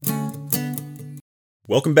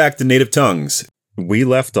Welcome back to Native Tongues. We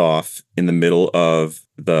left off in the middle of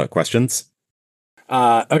the questions.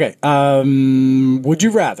 Okay. Would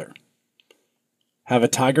you rather have a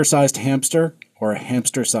tiger-sized hamster or a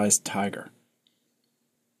hamster-sized tiger?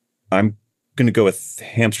 I'm going to go with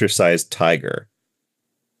hamster-sized tiger.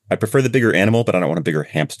 I prefer the bigger animal, but I don't want a bigger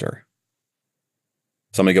hamster.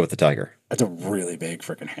 So I'm going to go with the tiger. That's a really big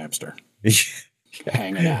freaking hamster.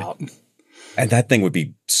 Hanging out. And that thing would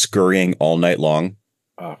be scurrying all night long.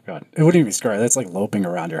 Oh, God. It wouldn't even be scurry. That's like loping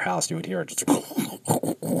around your house. You would hear it just...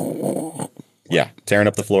 Yeah, tearing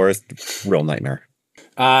up the floors. Real nightmare.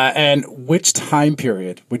 And which time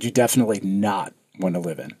period would you definitely not want to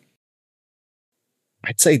live in?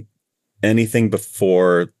 I'd say anything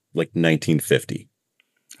before, like, 1950.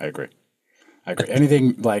 I agree.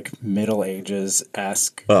 Anything like Middle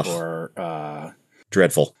Ages-esque or...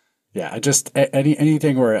 dreadful. Yeah,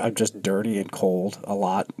 anything where I'm just dirty and cold a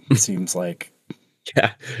lot seems like...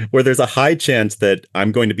 Yeah, where there's a high chance that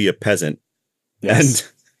I'm going to be a peasant and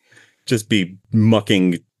just be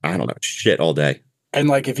mucking, I don't know, shit all day. And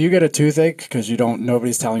like if you get a toothache because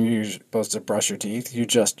nobody's telling you you're supposed to brush your teeth, your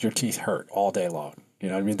teeth hurt all day long. You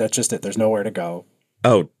know what I mean? That's just it. There's nowhere to go.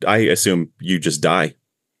 Oh, I assume you just die.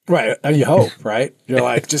 Right. You hope, right? You're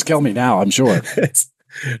like, just kill me now, I'm sure. It's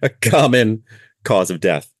a common cause of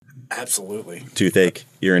death. Absolutely. Toothache,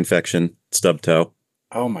 ear infection, stub toe.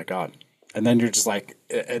 Oh my God. And then you're just like,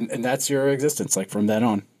 and that's your existence. Like from then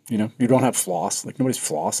on, you don't have floss. Like nobody's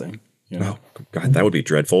flossing. Oh God, that would be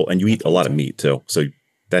dreadful. And you eat a lot of meat too. So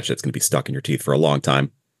that shit's going to be stuck in your teeth for a long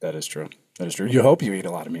time. That is true. You hope you eat a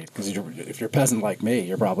lot of meat because if you're a peasant like me,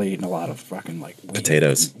 you're probably eating a lot of fucking like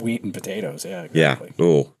wheat and potatoes. Yeah. Exactly.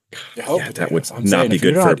 Yeah. Oh, that would not be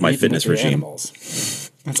good for my fitness regime. Animals,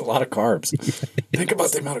 that's a lot of carbs. Think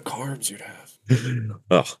about the amount of carbs you'd have.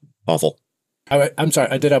 Oh, awful. I'm sorry.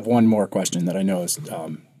 I did have one more question that I know is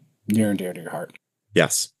near and dear to your heart.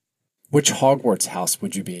 Yes. Which Hogwarts house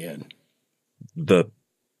would you be in? The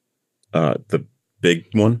big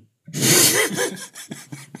one.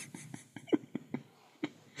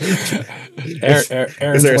 Is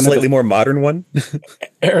there a slightly more modern one?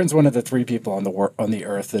 Aaron's one of the 3 people on the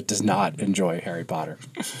earth that does not enjoy Harry Potter.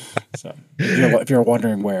 So if you're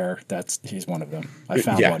wondering where, he's one of them. I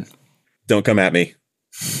found one. Don't come at me.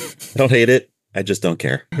 I don't hate it. I just don't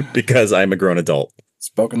care because I'm a grown adult.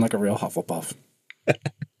 Spoken like a real Hufflepuff.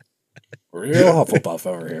 Real Hufflepuff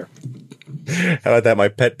over here. How about that? My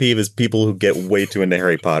pet peeve is people who get way too into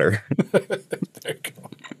Harry Potter. There you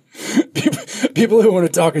go. People who want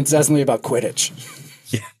to talk incessantly about Quidditch.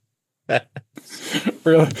 Yeah.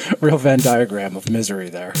 real Venn diagram of misery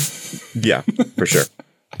there. Yeah, for sure.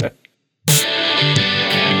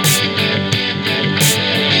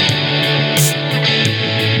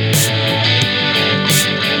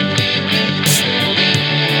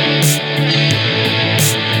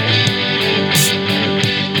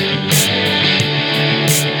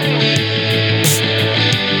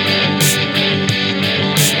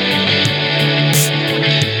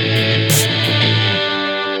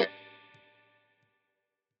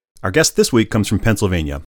 Our guest this week comes from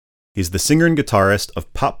Pennsylvania. He's the singer and guitarist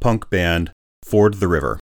of pop-punk band Ford the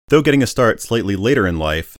River. Though getting a start slightly later in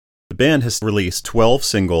life, the band has released 12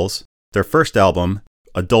 singles. Their first album,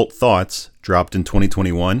 Adult Thoughts, dropped in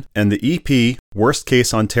 2021, and the EP, Worst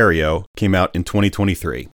Case Ontario, came out in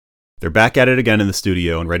 2023. They're back at it again in the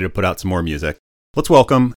studio and ready to put out some more music. Let's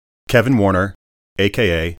welcome Kevin Warner,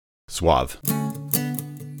 a.k.a. Suave.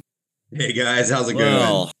 Hey guys, how's it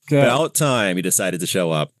going? About time you decided to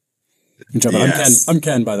show up. Yes. I'm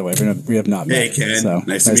Ken, by the way. We have not met. Hey, Ken. So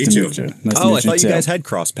nice to meet you. I thought you guys had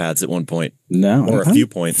cross paths at one point. No. Or a few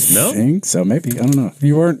points. No? I think so, maybe. I don't know.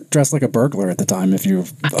 You weren't dressed like a burglar at the time if you were,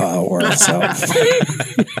 so.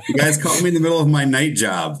 You guys caught me in the middle of my night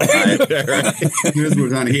job. As soon as we're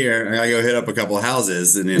done here, I gotta go hit up a couple of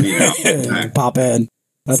houses and then, pop in.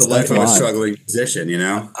 That's the life of a struggling musician,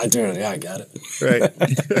 I do. Yeah, I get it. Right.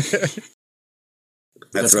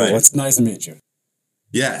 That's cool. right. It's nice to meet you.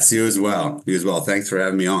 Yes, you as well. Thanks for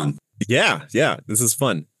having me on. Yeah. This is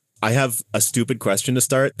fun. I have a stupid question to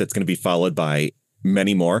start that's going to be followed by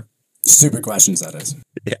many more. Stupid questions, that is.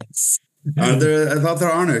 Yes. I thought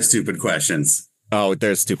there are no stupid questions. Oh,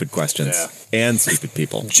 there's stupid questions. Yeah. And stupid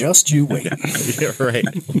people. Just you wait. Yeah, right.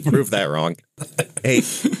 Prove that wrong. Hey,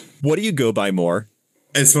 what do you go by more?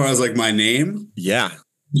 As far as like my name? Yeah.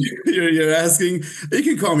 You're asking? You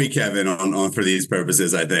can call me Kevin on for these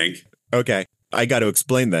purposes, I think. Okay. I got to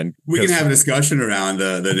explain then. We can have a discussion around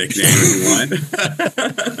the nickname if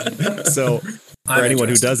you want. So, for anyone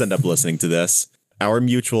who does end up listening to this, our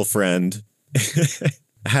mutual friend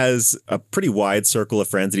has a pretty wide circle of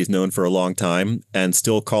friends that he's known for a long time and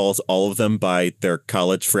still calls all of them by their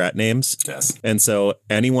college frat names. Yes. And so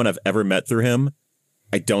anyone I've ever met through him,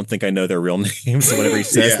 I don't think I know their real names. So whenever he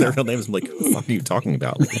says their real names, I'm like, who the fuck are you talking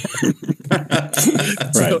about?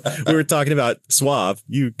 So we were talking about Suave,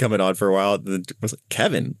 you coming on for a while. And I was like,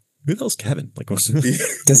 Kevin? Who the hell's Kevin? Like,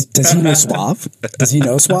 does he know Suave? Does he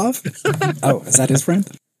know Suave? Oh, is that his friend?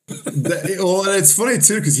 Well, it's funny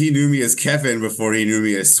too because he knew me as Kevin before he knew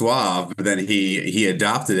me as Suave. But then he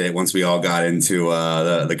adopted it once we all got into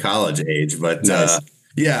the college age. But nice.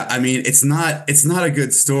 yeah, I mean, it's not a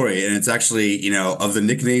good story, and it's actually, of the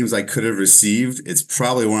nicknames I could have received, it's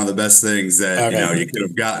probably one of the best things that you could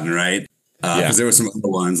have gotten, right? Because there were some other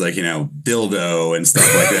ones like dildo and stuff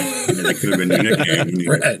like that that could have been your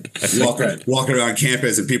nickname. Walking around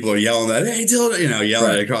campus and people are yelling that, hey, dildo,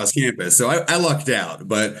 yelling it across campus. So I lucked out,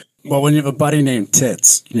 but. Well, when you have a buddy named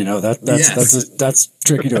Tits, that's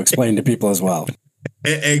tricky to explain to people as well.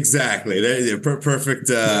 Exactly. Perfect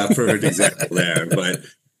example there. But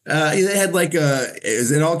they had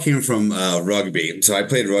it all came from rugby. So I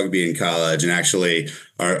played rugby in college, and actually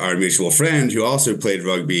our mutual friend who also played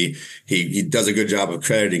rugby, he does a good job of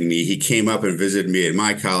crediting me. He came up and visited me at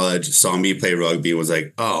my college, saw me play rugby, was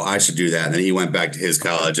like, oh, I should do that. And then he went back to his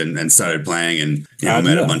college and started playing and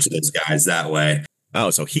met a bunch of those guys that way. Oh,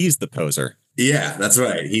 so he's the poser. Yeah, that's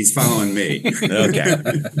right. He's following me. Okay.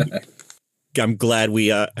 I'm glad we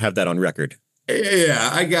have that on record.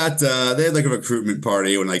 Yeah, I got, they had like a recruitment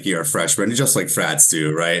party when you're a freshman, just like frats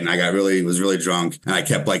do, right? And I was really drunk, and I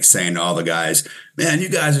kept saying to all the guys, man, you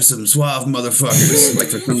guys are some suave motherfuckers.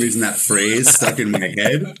 For some reason that phrase stuck in my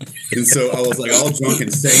head. And so I was all drunk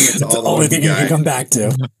and saying it to all the only thing you can come back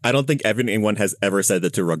to. I don't think anyone has ever said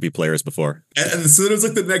that to rugby players before. And so it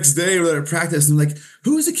was the next day we were at practice, and I'm like,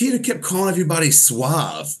 who was the kid who kept calling everybody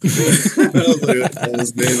suave? I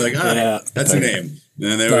was all right, that's a name.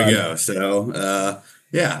 And there we go. So,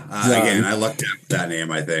 again, I lucked out with that name,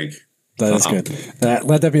 I think. That is good.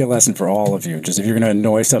 Let that be a lesson for all of you. Just if you're going to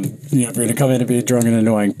annoy if you're going to come in and be drunk and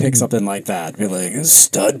annoying, pick something like that. Be like,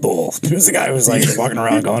 stud bull. Who's the guy who was walking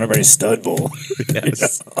around calling everybody stud bull?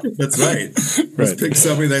 Yes. That's right. Just pick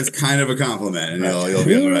something that's kind of a compliment, and you'll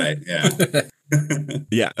be all right. Yeah.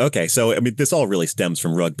 Yeah. Okay. So, I mean, this all really stems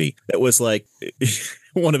from rugby. It was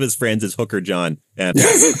one of his friends is Hooker John. And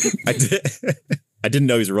I didn't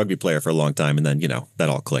know he was a rugby player for a long time. And then, that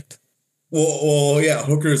all clicked. Well, yeah.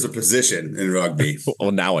 Hooker is a position in rugby.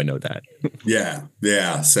 Well, now I know that. Yeah.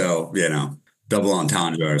 Yeah. So, double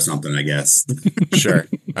entendre or something, I guess. Sure.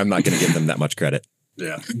 I'm not going to give them that much credit.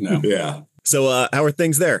 Yeah. No. Yeah. So how are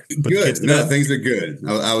things there? Good. No, things are good.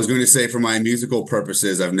 I was going to say for my musical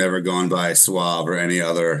purposes, I've never gone by Suave or any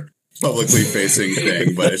other publicly facing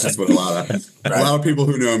thing, but it's just what a lot of people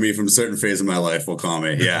who know me from a certain phase of my life will call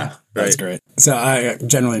me. Yeah. That's great. So I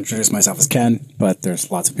generally introduce myself as Ken, but there's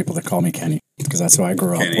lots of people that call me Kenny because that's who I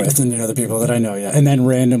grew up with, and the people that I know. Yeah. And then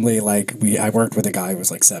randomly, I worked with a guy who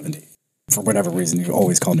was 70. For whatever reason, he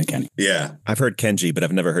always called me Kenny. Yeah. I've heard Kenji, but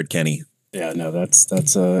I've never heard Kenny. Yeah, no, that's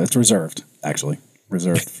it's reserved, actually.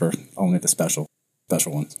 Reserved for only the special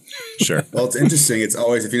ones. Sure. Well, it's interesting. It's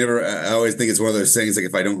always, I always think it's one of those things,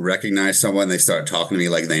 if I don't recognize someone, they start talking to me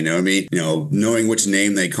like they know me. Knowing which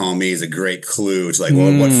name they call me is a great clue. It's what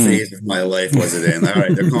phase of my life was it in? All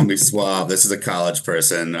right, they're calling me Suave. This is a college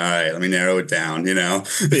person. All right, let me narrow it down,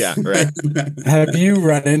 Yeah, right. Have you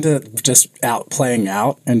run into just playing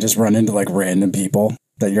out and just run into random people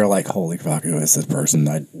that you're holy fuck, who is this person?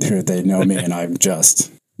 Who they know me and I'm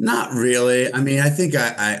just... Not really. I mean, I think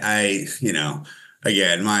I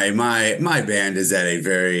again, my band is at a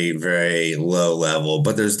very, very low level,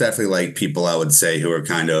 but there's definitely people I would say who are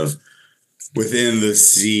kind of within the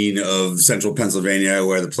scene of central Pennsylvania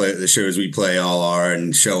where the shows we play all are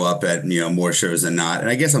and show up at, more shows than not. And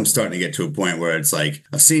I guess I'm starting to get to a point where it's I've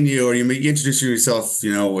seen you or you introduced yourself,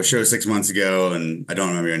 a show 6 months ago and I don't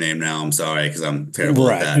remember your name now. I'm sorry because I'm terrible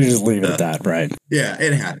at that. Right. You just leave it at that. Right. Yeah,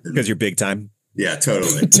 it happens. Because you're big time. Yeah,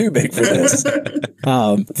 totally. Too big for this.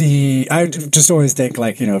 I just always think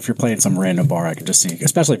if you're playing some random bar, I can just see,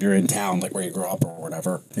 especially if you're in town, where you grew up or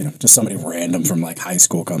whatever, just somebody random from high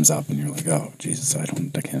school comes up and you're like, oh, Jesus, I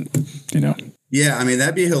can't. Yeah, I mean,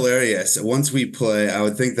 that'd be hilarious. Once we play, I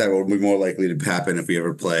would think that would be more likely to happen if we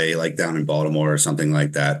ever play down in Baltimore or something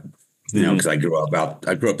like that. Because I grew up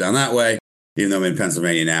down that way. Even though I'm in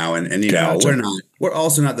Pennsylvania now, and gotcha. We're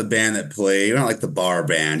also not the band that play. We're not the bar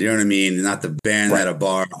band. You know what I mean? Not the band that a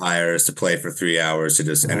bar hires to play for 3 hours to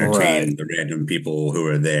just entertain the random people who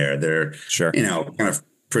are there. They're kind of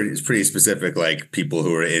pretty specific, people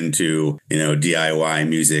who are into DIY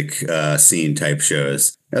music scene type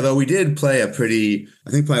shows. Although we did play I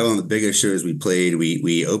think probably one of the biggest shows we played.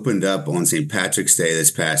 We opened up on St. Patrick's Day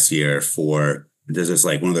this past year there's this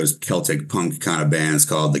like one of those Celtic punk kind of bands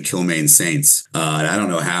called the Kilmaine Saints. And I don't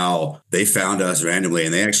know how they found us randomly,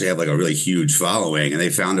 and they actually have like a really huge following, and they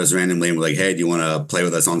found us randomly and were like, hey, do you want to play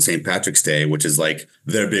with us on St. Patrick's Day, which is like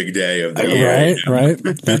their big day of the year. Right.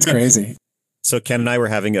 That's crazy. So Ken and I were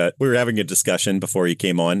having a discussion before you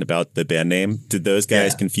came on about the band name. Did those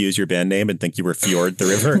guys confuse your band name and think you were Fjord the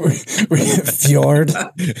River?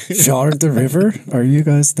 Fjord the River? Are you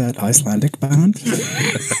guys that Icelandic band?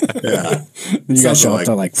 Yeah. You guys show up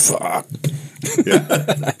to like, fuck. Yeah.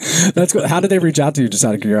 That's cool. How did they reach out to you, just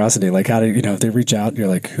out of curiosity? Like, how did, if they reach out, you're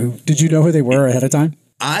like, who? Did you know who they were ahead of time?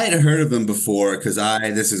 I had heard of them before because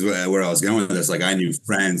this is where I was going with this. Like, I knew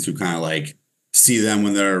friends who kind of like see them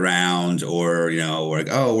when they're around, or we're like,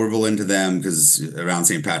 oh, we're real into them because around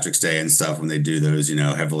St. Patrick's Day and stuff, when they do those,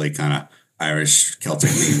 heavily kind of Irish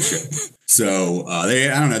Celtic themed shit. So they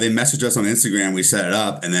messaged us on Instagram. We set it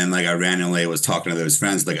up, and then like I randomly was talking to those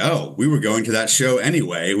friends, like, oh, we were going to that show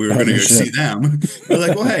anyway. We were going to go see them. I was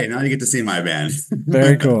like, well, hey, now you get to see my band.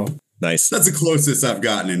 Very cool. Nice. That's the closest I've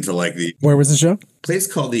gotten into like Where was the show?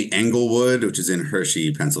 Place called the Englewood, which is in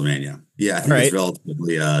Hershey, Pennsylvania. Yeah, I think it's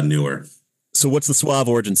relatively newer. So what's the Suave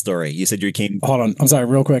origin story? You said you came... Hold on. I'm sorry,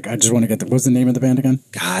 real quick. I just want to get what's the name of the band again?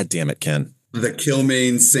 God damn it, Ken. The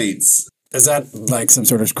Kilmaine Saints. Is that like some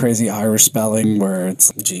sort of crazy Irish spelling where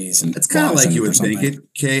it's G's and... It's kind of like you would think it.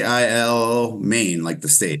 K-I-L, Maine, like the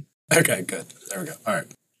state. Okay, good. There we go. All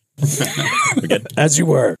right. We're good. As you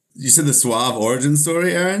were. You said the Suave origin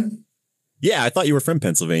story, Aaron? Yeah, I thought you were from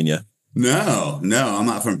Pennsylvania. No, I'm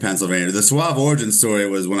not from Pennsylvania. The Suave origin story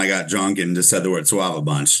was when I got drunk and just said the word Suave a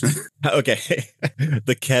bunch. Okay.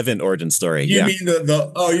 The Kevin origin story. You mean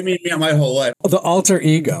you mean me my whole life? The alter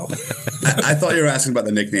ego. I thought you were asking about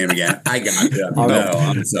the nickname again. I got you. No,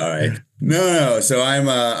 I'm sorry. No. So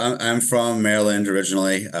I'm from Maryland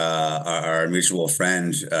originally. Our mutual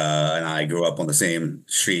friend and I grew up on the same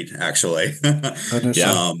street, actually.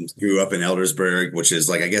 Grew up in Eldersburg, which is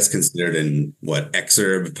like, I guess, considered in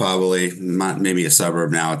exurb, probably maybe a suburb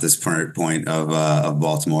now at this point of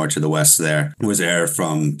Baltimore, to the west. There was there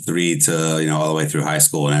from 3 to all the way through high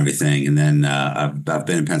school and everything, and then I've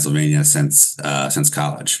been in Pennsylvania since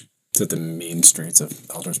college. To the mean streets of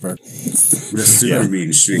Eldersburg. The super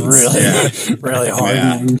mean streets. Really? Really hard.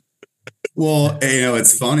 Yeah. Well,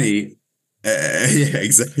 it's funny.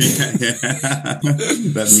 Exactly.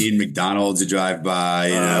 That mean McDonald's you drive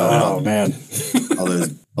by, Oh, man.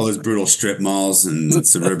 all those brutal strip malls and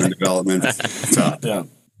suburban development. Tough. Yeah.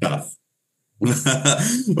 Tough.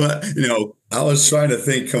 But I was trying to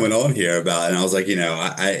think coming on here about it, and I was like,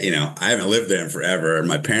 I haven't lived there in forever, and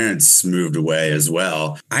my parents moved away as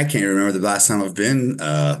well. I can't remember the last time I've been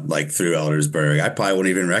through Eldersburg. I probably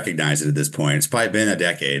wouldn't even recognize it at this point. It's probably been a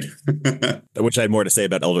decade. I wish I had more to say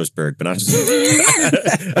about Eldersburg, but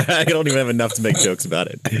I don't even have enough to make jokes about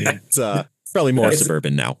it. It's probably more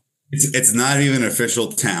suburban now. It's not even an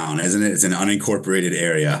official town, isn't it? It's an unincorporated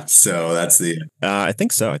area. So that's the... I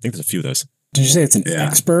think so. I think there's a few of those. Did you say it's an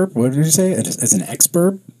exurb? What did you say? It's an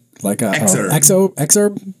exurb? Like a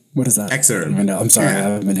exurb? What is that? Exurb. I'm sorry.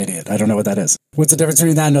 Yeah. I'm an idiot. I don't know what that is. What's the difference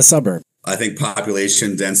between that and a suburb? I think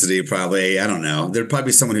population density probably, I don't know. There'd probably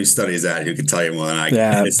be someone who studies that who could tell you more than I can.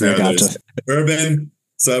 Yeah, I gotcha. Urban,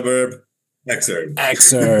 suburb, exurb.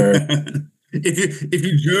 Exurb. If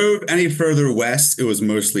you drove any further west, it was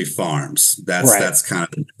mostly farms. That's kind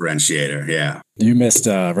of the differentiator. Yeah. You missed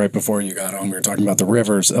right before you got on. We were talking about the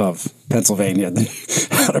rivers of Pennsylvania,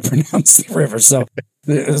 how to pronounce the rivers. So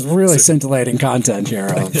there's really scintillating content here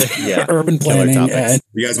of urban planning. And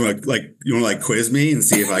you guys want to quiz me and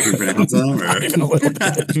see if I can pronounce them? Or? Not even a little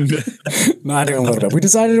bit. Not even a little bit. We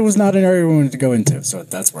decided it was not an area we wanted to go into, so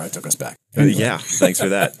that's where I took us back. Yeah, thanks for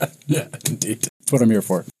that. Yeah, indeed. That's what I'm here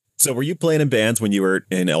for. So were you playing in bands when you were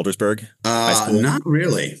in Eldersburg? High school? Not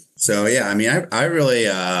really. So yeah, I mean, I really,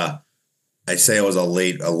 I say I was a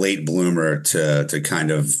late bloomer to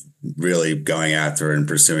kind of really going after and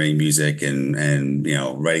pursuing music and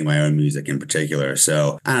writing my own music in particular.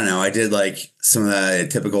 So I don't know. I did like some of the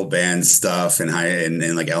typical band stuff in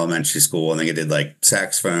like elementary school, and then I did like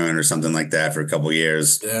saxophone or something like that for a couple of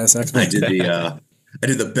years. Yeah, saxophone. I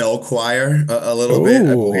did the bell choir a little bit.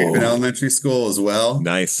 I played in elementary school as well.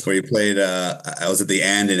 Nice. Where you played, I was at the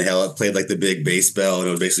end and it played like the big bass bell, and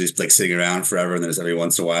it was basically just like sitting around forever, and then just every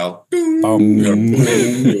once in a while.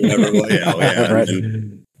 Right.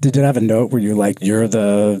 Did it have a note where you're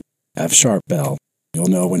the F sharp bell? You'll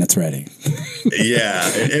know when it's ready. Yeah,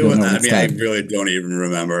 it was. I mean, I really don't even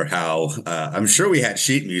remember how. I'm sure we had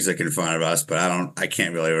sheet music in front of us, but I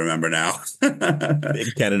can't really remember now.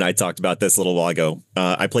 Ken and I talked about this a little while ago.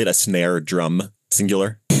 I played a snare drum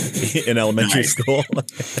singular in elementary school.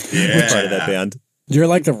 Yeah, part of that band. You're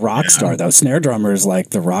like the rock star, though. Snare drummer is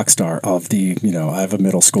like the rock star of the, I have a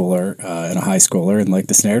middle schooler and a high schooler, and like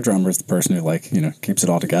the snare drummer is the person who keeps it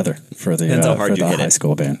all together for the high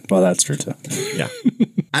school band. Well, that's true too. Yeah.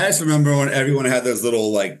 I just remember when everyone had those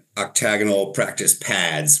little like octagonal practice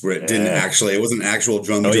pads where it wasn't actual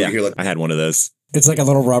drum. Oh, yeah. I had one of those. It's like a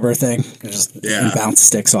little rubber thing. You bounce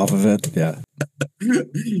sticks off of it. Yeah.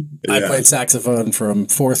 I played saxophone from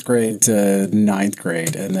 4th grade to 9th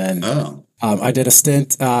grade, and then I did a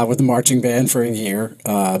stint with the marching band for a year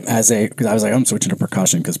because I was like, I'm switching to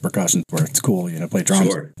percussion because percussion where it's cool, play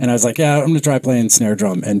drums. Sure. And I was like, yeah, I'm going to try playing snare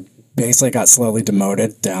drum. And basically got slowly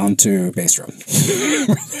demoted down to bass drum.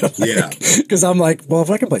 Because I'm like, well, if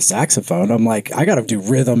I can play saxophone, I'm like, I got to do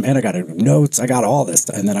rhythm and I got to do notes. I got all this.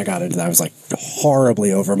 And then I got into that. I was like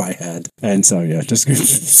horribly over my head. And so, just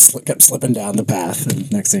kept slipping down the path. And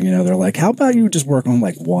next thing you know, they're like, how about you just work on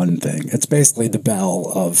like one thing? It's basically the bell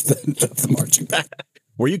of the marching band.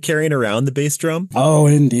 Were you carrying around the bass drum? Oh,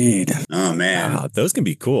 indeed. Oh, man. Wow, those can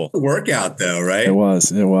be cool. Workout, though, right? It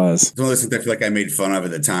was. It's one of those things I feel like I made fun of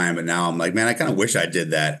at the time, but now I'm like, man, I kind of wish I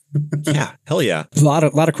did that. Yeah, hell yeah. A lot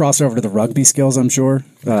of crossover to the rugby skills, I'm sure,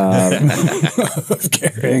 of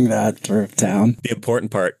carrying that through town. The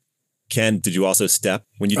important part. Ken, did you also step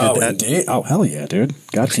when you did that? Indeed. Oh, hell yeah, dude.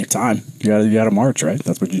 Got to keep time. You got to march, right?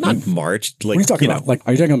 That's what you do. Not march. Like, what are you talking about? Like,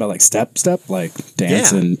 are you talking about like step, like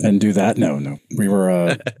dance and do that? No. We were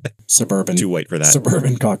a suburban, too white for that.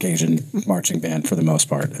 Suburban Caucasian marching band for the most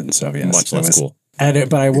part. And so, yes. Much less cool.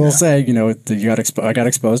 But I will say, I got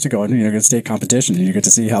exposed to going, to state competition, and you get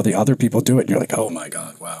to see how the other people do it. And you're like, oh my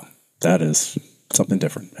God, wow. That is something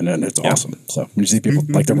different, and then it's awesome. So when you see people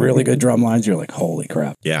like the really good drum lines, you're like, holy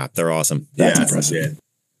crap. Yeah, they're awesome. That's impressive.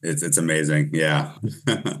 It's amazing. Yeah.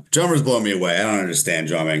 Drummers blow me away. I don't understand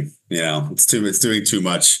drumming. It's doing too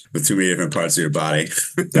much with too many different parts of your body.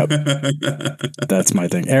 Yep. That's my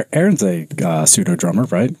thing. Aaron's a pseudo drummer,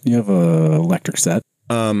 right? You have a electric set.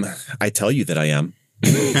 I tell you that I am.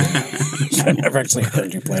 I've never actually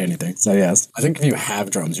heard you play anything. So yes, I think if you have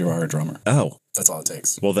drums, you are a drummer. Oh, that's all it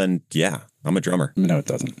takes. Well then, yeah, I'm a drummer. No, it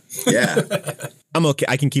doesn't. Yeah. I'm okay.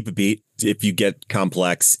 I can keep a beat. If you get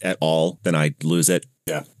complex at all, then I lose it.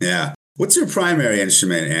 Yeah. Yeah. What's your primary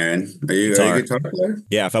instrument, Aaron? Are you a guitar player?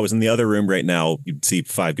 Yeah. If I was in the other room right now, you'd see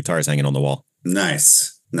 5 guitars hanging on the wall.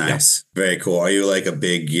 Nice. Yeah. Very cool. Are you like a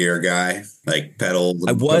big gear guy? Like pedals?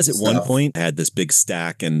 I was at one point. I had this big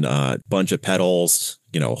stack and a bunch of pedals,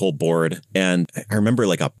 a whole board. And I remember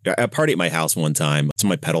like a party at my house one time, some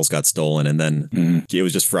of my pedals got stolen, and then it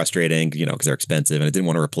was just frustrating, because they're expensive and I didn't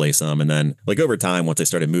want to replace them. And then like over time, once I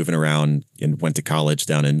started moving around and went to college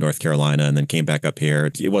down in North Carolina and then came back up here,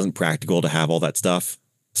 it wasn't practical to have all that stuff.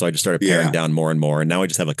 So I just started paring down more and more. And now I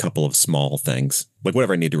just have a couple of small things, like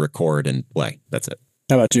whatever I need to record and play. That's it.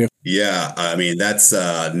 How about you? Yeah, I mean, that's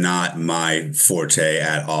not my forte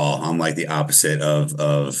at all. I'm like the opposite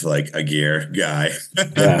of like a gear guy.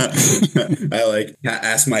 Yeah. I like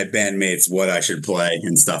ask my bandmates what I should play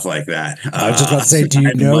and stuff like that. I was just about to say,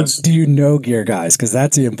 do you know gear guys? Because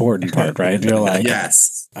that's the important part, right? You're like,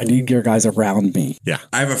 yes, I need gear guys around me. Yeah.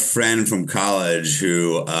 I have a friend from college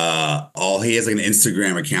who he has like an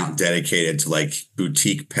Instagram account dedicated to like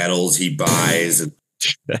boutique pedals he buys and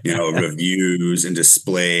reviews and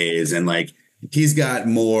displays, and like he's got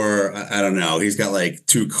more, I don't know, he's got like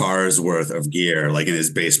 2 cars worth of gear like in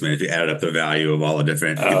his basement if you added up the value of all the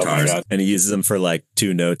different guitars. And he uses them for like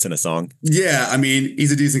 2 notes in a song. Yeah, I mean,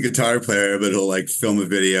 he's a decent guitar player, but he'll like film a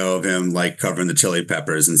video of him like covering the Chili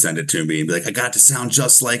Peppers and send it to me and be like, I got to sound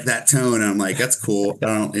just like that tone. And I'm like, that's cool. I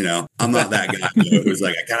don't, I'm not that guy who's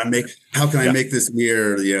like, how can I make this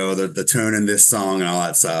mirror, the tone in this song and all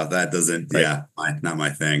that stuff. That doesn't, not my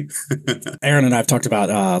thing. Aaron and I have talked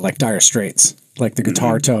about like Dire Straits. Like the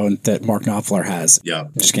guitar tone that Mark Knopfler has. Yeah.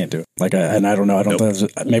 I just can't do it. Like, and I don't know.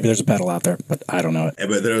 Maybe there's a pedal out there, but I don't know it. Yeah,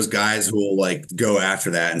 but there's guys who will like go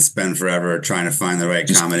after that and spend forever trying to find the right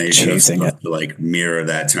combination of stuff to like mirror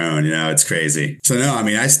that tone. It's crazy. So no, I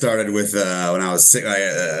mean, I started with when I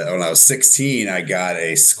was 16, I got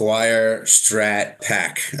a Squier Strat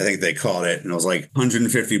pack. I think they called it, and it was like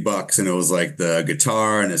 $150, and it was like the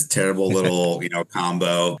guitar and this terrible little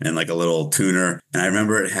combo and like a little tuner. And I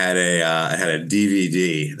remember it had a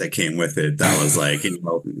DVD that came with it that was like,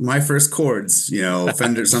 my first chords,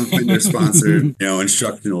 Fender sponsored,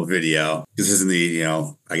 instructional video. This is in the,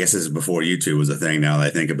 I guess this is before YouTube was a thing. Now that I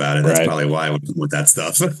think about it, that's probably why I went with that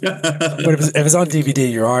stuff. But if it was on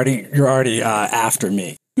DVD, you're already after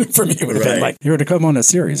me. For me, it would have been like, you were to come on a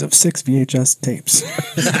series of 6 VHS tapes.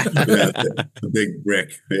 The big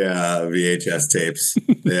brick. Yeah, VHS tapes.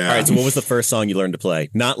 Yeah. All right, so what was the first song you learned to play?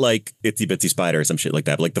 Not like Itsy Bitsy Spider or some shit like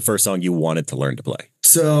that, but like the first song you wanted to learn to play.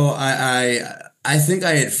 So I think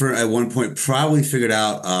I had at one point probably figured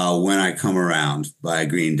out When I Come Around by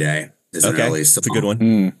Green Day. Is an early song. That's a good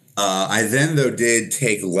one. I then, though, did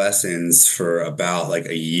take lessons for about like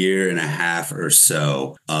a year and a half or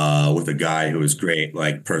so with a guy who was great,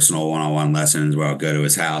 like personal one-on-one lessons where I'll go to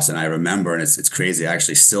his house. And I remember, and it's crazy, I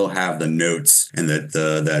actually still have the notes and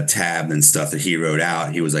the tab and stuff that he wrote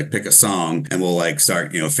out. He was like, pick a song and we'll like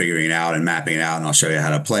start, figuring it out and mapping it out. And I'll show you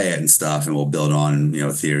how to play it and stuff. And we'll build on,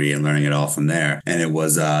 theory and learning it all from there. And it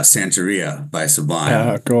was Santeria by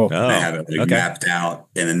Sublime. Cool. Oh, I have it mapped out.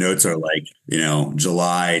 And the notes are like,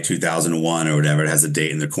 July 2001 or whatever. It has a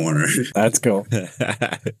date in the corner. That's cool.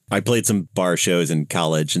 I played some bar shows in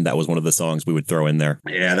college, and that was one of the songs we would throw in there.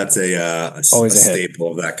 Yeah, that's a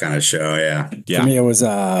staple of that kind of show. Yeah. For me, it was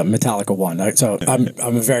Metallica 1. So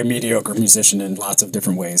I'm a very mediocre musician in lots of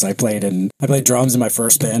different ways. I played drums in my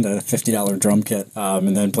first band, a $50 drum kit,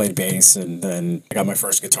 and then played bass, and then I got my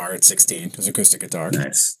first guitar at 16. It was an acoustic guitar.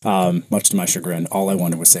 Nice. Much to my chagrin, all I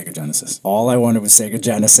wanted was Sega Genesis. All I wanted was Sega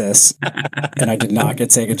Genesis, and I did not get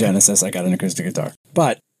Sega Genesis. I got an acoustic guitar.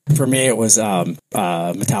 But for me, it was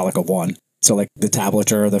Metallica 1. So like the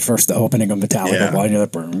tablature, the opening of Metallica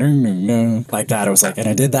 1, like that. It was like, and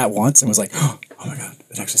I did that once and was like, oh my God,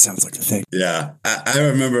 it actually sounds like the thing. Yeah. I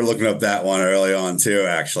remember looking up that one early on too,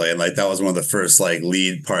 actually. And like, that was one of the first like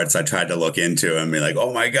lead parts I tried to look into and be like,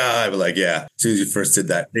 oh my God. But like, as soon as you first did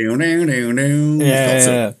that.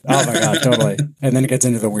 Yeah. Oh my God, totally. And then it gets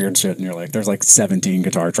into the weird shit and you're like, there's like 17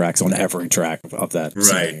 guitar tracks on every track of that.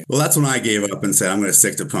 Right. Well, that's when I gave up and said, I'm going to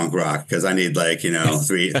stick to punk rock because I need like, 3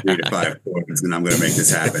 to 5 chords and I'm going to make this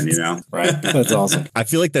happen, Right. That's awesome. I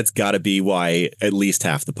feel like that's got to be why at least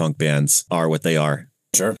half the punk bands are what they are.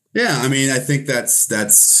 Sure. Yeah, I mean, I think that's I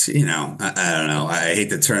don't know. I hate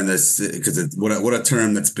to turn this because what a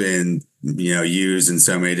term that's been used in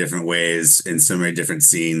so many different ways in so many different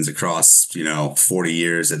scenes across 40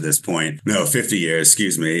 years at this point. No, 50 years,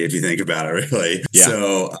 excuse me, if you think about it, really. Yeah.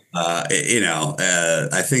 So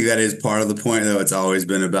I think that is part of the point, though. It's always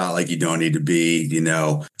been about like you don't need to be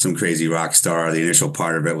some crazy rock star. The initial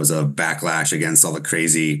part of it was a backlash against all the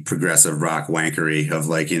crazy progressive rock wankery of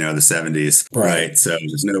like the 70s, right? So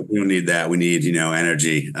we don't need that. We need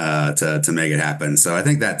energy to make it happen. So I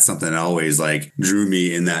think that's something that always like drew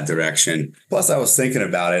me in that direction. Plus, I was thinking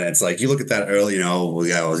about it. And it's like you look at that early.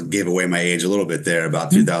 I gave away my age a little bit there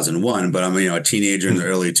about 2001, but I'm a teenager in the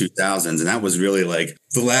early 2000s, and that was really like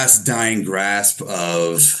the last dying grasp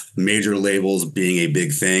of major labels being a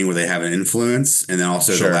big thing where they have an influence, and then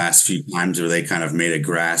also the last few times where they kind of made a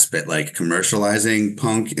grasp at like commercializing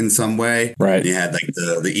punk in some way. Right. And you had like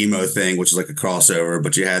the emo thing, which is like a crossover,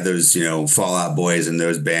 but you had those Fall Out Boys and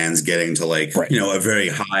those bands getting to like a very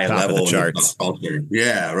high top level of the charts. Culture.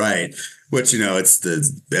 Yeah, right. Which,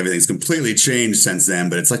 everything's completely changed since then,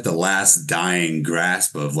 but it's like the last dying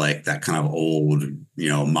grasp of like that kind of old,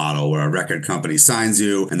 model where a record company signs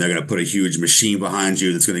you and they're going to put a huge machine behind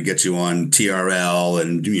you that's going to get you on TRL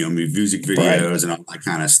and, music videos and all that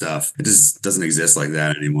kind of stuff. It just doesn't exist like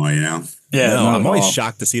that anymore, Yeah, no, I'm always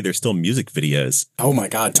shocked to see there's still music videos. Oh my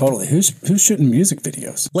God, totally. Who's shooting music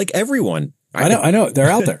videos? Like everyone. I know. They're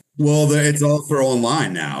out there. Well, it's all for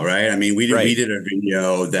online now, right? I mean, we did a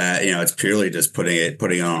video that, it's purely just putting it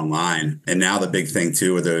online. And now the big thing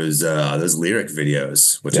too are those lyric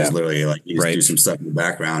videos, which is literally like you just do some stuff in the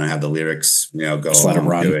background and have the lyrics, go just let them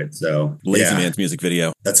run. Do it. So Lazy Man's music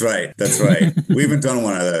video. That's right. We haven't done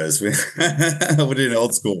one of those. We did an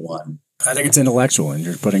old school one. I think it's intellectual and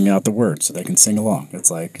you're putting out the words so they can sing along.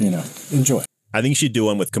 It's like, enjoy. I think you should do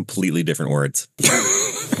one with completely different words.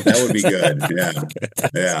 That would be good.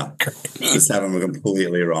 Yeah. Just have them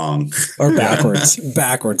completely wrong. Or backwards,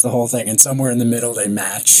 the whole thing. And somewhere in the middle, they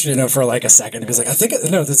match, for like a second. Because like, I think,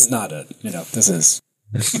 no, this is not it. This is.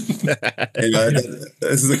 This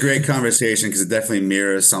is a great conversation because it definitely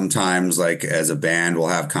mirrors sometimes like as a band we'll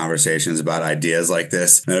have conversations about ideas like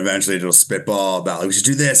this and eventually it'll spitball about like we should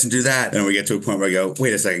do this and do that and we get to a point where I go,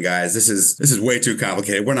 wait a second guys, this is way too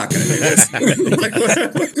complicated, we're not going to do this.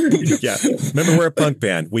 Yeah, remember we're a punk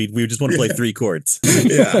band, we just want to play 3 chords.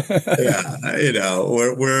 we're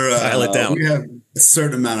dial it down. a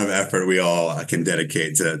certain amount of effort we all can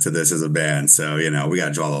dedicate to this as a band. So, you know, we got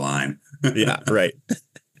to draw the line. Yeah, right.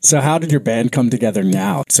 So how did your band come together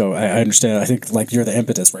now? So I understand. I think like you're the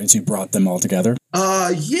impetus, right? So you brought them all together.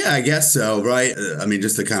 Yeah, I guess so. Right. I mean,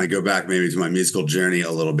 just to kind of go back maybe to my musical journey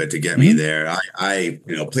a little bit to get me there. I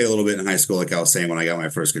played a little bit in high school, like I was saying, when I got my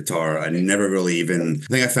first guitar. I never really I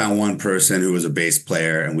think I found one person who was a bass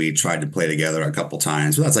player and we tried to play together a couple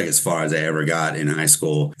times. But that's like as far as I ever got in high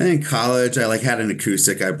school. And in college, I like had an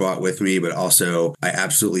acoustic I brought with me, but also I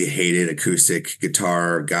absolutely hated acoustic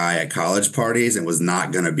guitar guy at college parties and was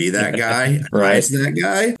not going to be that guy. Right. I was that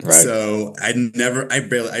guy. Right. So I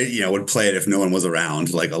barely would play it if no one was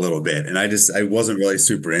around, like a little bit. And I wasn't really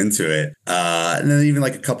super into it. And then even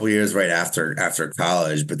like a couple years right after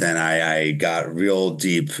college, but then I got real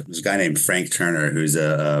deep. There's a guy named Frank Turner, who's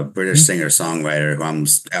a British singer-songwriter who I'm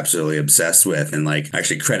absolutely obsessed with, and like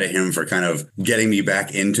actually credit him for kind of getting me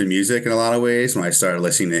back into music in a lot of ways when I started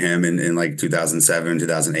listening to him in like 2007,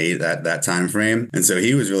 2008, that time frame. And so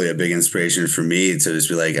he was really a big inspiration for me to just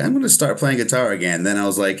be like, I'm going to start playing guitar again. Then I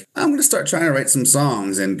was like, I'm going to start trying to write some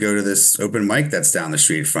songs and go to this open mic that's down the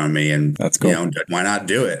street from me. And that's cool. Why not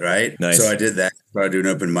do it? Right. Nice. So I did that. Started doing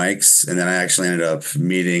open mics, and then I actually ended up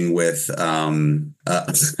meeting with my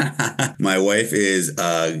wife is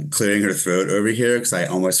clearing her throat over here because I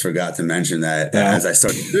almost forgot to mention that as I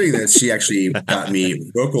started doing this, she actually got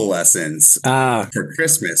me vocal lessons for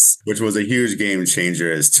Christmas, which was a huge game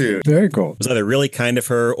changer as too. Very cool. It was either really kind of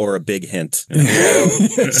her or a big hint.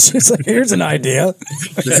 She's like, here's an idea.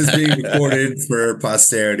 This is being recorded for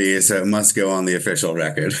posterity, so it must go on the official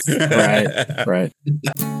record. Right.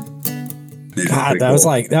 God, that was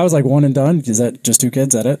like one and done. Is that just two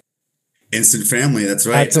kids? Is that it? Instant family. That's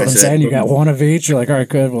right. That's what I'm saying. You got one of each. You're like, all right,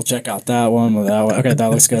 good. We'll check out that one with that one. Okay, that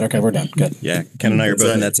looks good. Okay, we're done. Good. Yeah, Ken and I are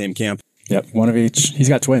both in that same camp. Yep, one of each. He's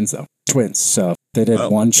got twins though. So they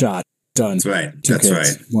did one shot. Done. That's right. Two That's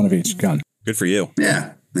kids, right. One of each. Gone. Good for you.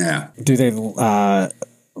 Yeah. Do they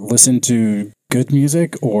listen to good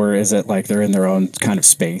music, or is it like they're in their own kind of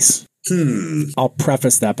space? I'll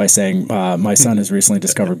preface that by saying my son has recently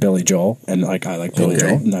discovered Billy Joel, and like I like Billy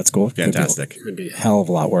Joel, and that's cool. Fantastic. Could be a hell of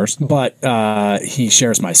a lot worse. But he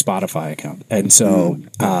shares my Spotify account, and so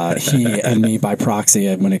he and me by proxy.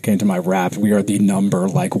 And when it came to my rap, we are the number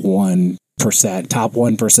like 1%, top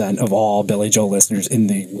 1% of all Billy Joel listeners in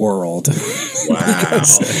the world. Wow.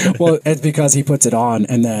 It's because he puts it on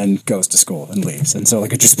and then goes to school and leaves, and so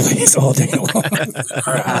like it just plays all day long.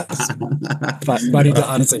 but he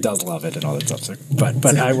honestly does love it and all that stuff. So,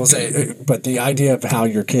 but I will say, but the idea of how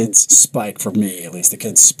your kids spike, for me at least, the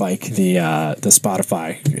kids spike the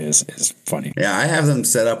Spotify is funny. Yeah, I have them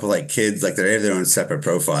set up with like kids, like they have their own separate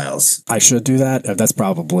profiles. I should do that. That's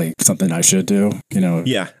probably something I should do.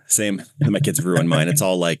 Yeah, same. My kids have ruined mine. It's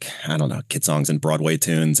all like, I don't know, kid songs and Broadway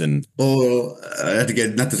tunes and. Well, I have to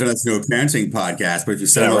get, not to turn this into a parenting podcast, but if you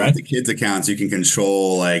set up with the kids' accounts, you can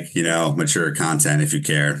control like, mature content if you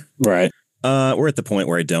care. Right. We're at the point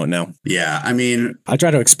where I don't know. Yeah, I mean, I try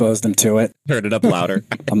to expose them to it. Turn it up louder.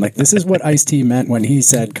 I'm like, this is what Ice-T meant when he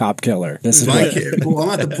said "cop killer." This is I'm at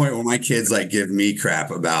the point where my kids like give me crap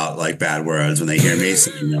about like bad words when they hear me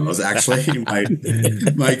singing them. It was actually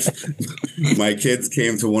my kids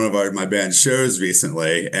came to one of my band shows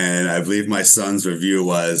recently, and I believe my son's review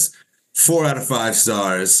was 4 out of 5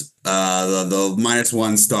 stars. The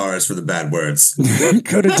 -1 stars for the bad words.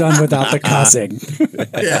 Could have done without the cussing.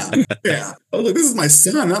 Yeah. Oh, look, this is my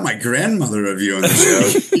son, not my grandmother reviewing the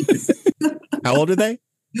show. How old are they?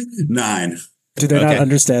 9. Do they not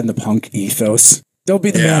understand the punk ethos? Don't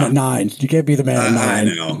be the man at 9. You can't be the man at 9.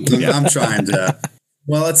 I know. I'm trying to.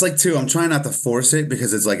 Well, it's like too. I'm trying not to force it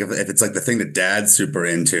because it's like if it's like the thing that Dad's super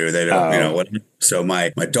into, they don't, what. So my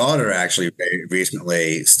daughter actually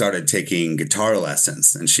recently started taking guitar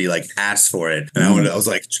lessons, and she like asked for it, and I was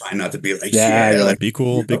like trying not to be like, like be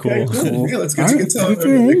cool, be cool. Yeah, let's get your guitar. If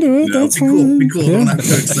you're into it, that's fine. Be cool. Don't act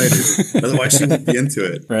so excited. Otherwise, she won't be into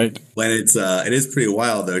it. Right. When it is pretty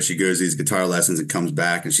wild though. She goes these guitar lessons and comes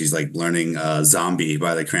back, and she's like learning "Zombie"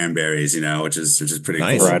 by the Cranberries, which is pretty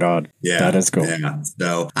nice. cool. Right on. Yeah, that is cool. Yeah.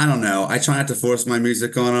 So I don't know. I try not to force my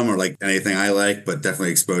music on them or like anything I like, but definitely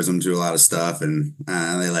expose them to a lot of stuff, and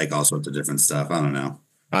they like all sorts of different stuff. I don't know.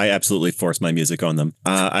 I absolutely force my music on them.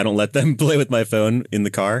 I don't let them play with my phone in the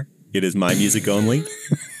car. It is my music only.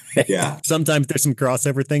 Yeah. Sometimes there's some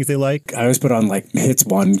crossover things they like. I always put on like Hits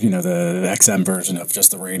One, the XM version of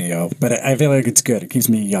just the radio. But I feel like it's good. It keeps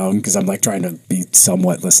me young because I'm like trying to be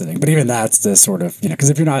somewhat listening. But even that's the sort of, because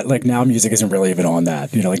if you're not like now music isn't really even on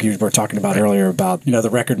that. Like you were talking about earlier about, the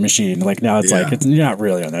record machine. Like now it's like, you're not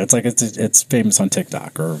really on that. It's like it's famous on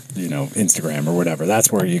TikTok or, Instagram or whatever.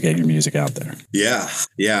 That's where you get your music out there. Yeah.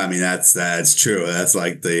 Yeah. I mean, that's true. That's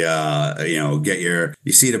like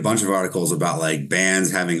you see a bunch of articles about like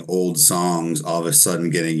bands having old songs all of a sudden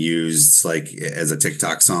getting used like as a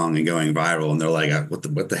TikTok song and going viral. And they're like,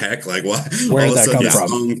 what the heck? Like what? Where all did that come a from?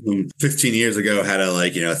 song from 15 years ago had a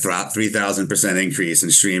 3,000% increase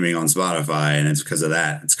in streaming on Spotify. And it's because of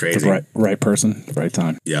that. It's crazy. The right person, right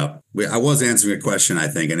time. Yeah. I was answering a question, I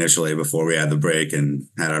think, initially before we had the break and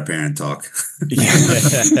had our parent talk. Where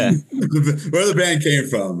the band came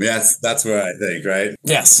from. Yes, that's where I think, right?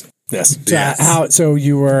 Yes. So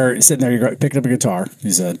you were sitting there, you picked up a guitar,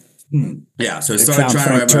 you said. Yeah, so I started trying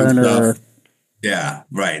to write my own stuff. Yeah,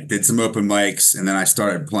 right. Did some open mics, and then I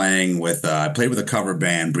started playing with. I played with a cover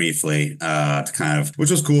band briefly, which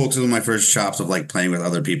was cool because it was my first chops of like playing with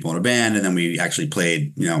other people in a band, and then we actually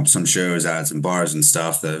played, some shows out at some bars and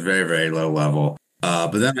stuff. That very, very low level.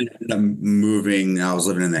 But then I ended up moving. I was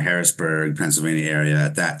living in the Harrisburg, Pennsylvania area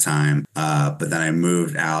at that time. But then I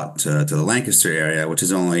moved out to the Lancaster area, which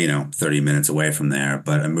is only 30 minutes away from there.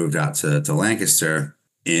 But I moved out to Lancaster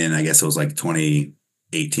in, I guess it was like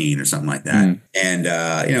 2018 or something like that. And,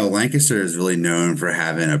 Lancaster is really known for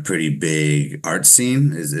having a pretty big art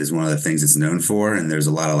scene is one of the things it's known for. And there's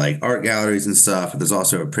a lot of like art galleries and stuff. But there's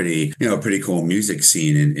also a pretty cool music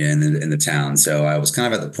scene in the town. So I was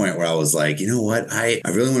kind of at the point where I was like, you know what? I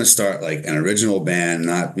really want to start like an original band,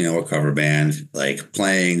 not, a cover band, like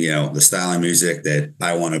playing, the style of music that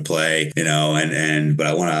I want to play, but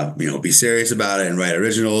I want to, be serious about it and write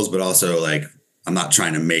originals, but also like, I'm not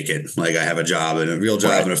trying to make it. Like I have a job and a real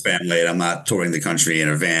job and a family, and I'm not touring the country in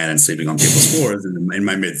a van and sleeping on people's floors in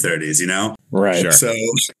my mid 30s, Right. Sure. So,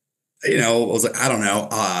 I was like, I don't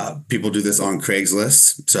know. People do this on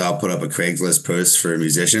Craigslist. So I'll put up a Craigslist post for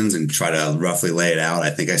musicians and try to roughly lay it out. I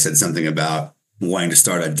think I said something about wanting to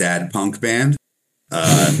start a dad punk band.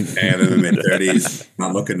 And in the mid 30s,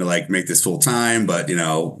 not looking to like make this full time, but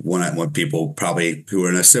want people probably who are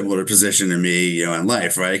in a similar position to me, in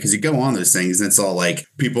life, right? Because you go on those things and it's all like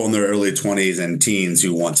people in their early 20s and teens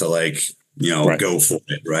who want to like, go for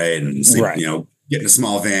it, right? And get in a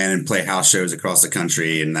small van and play house shows across the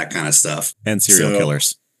country and that kind of stuff. And serial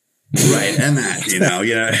killers. Right, and that,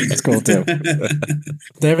 It's cool too.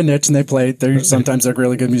 They have a niche and they play. Sometimes they're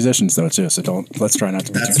really good musicians though too. So let's try not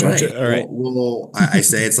to be too right. All right. Well, I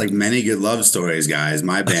say it's like many good love stories, guys.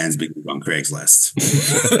 My band's being on Craigslist.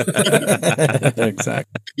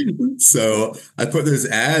 Exactly. So I put this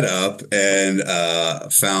ad up and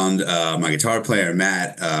found my guitar player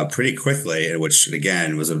Matt pretty quickly, which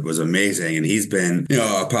again was amazing. And he's been,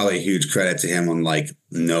 probably a huge credit to him on like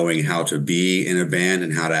knowing how to be in a band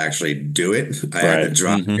and how to actually do it. I had to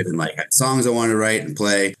drop it and like had songs I wanted to write and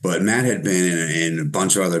play. But Matt had been in a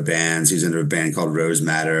bunch of other bands. He was in a band called Rose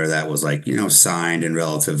Matter that was like, signed and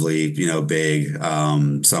relatively, big,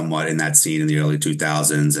 somewhat in that scene in the early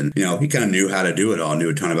 2000s. And, he kind of knew how to do it all, knew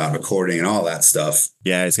a ton about recording and all that stuff.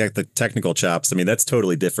 Yeah, he's got the technical chops. I mean, that's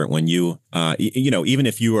totally different when you, even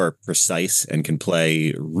if you are precise and can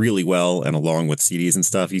play really well and along with CDs and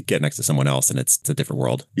stuff, you get next to someone else and it's a different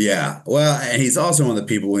world. Yeah. Well, and he's also one of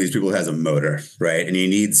the one of these people who has a motor, right? And you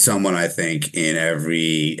need someone, I think, in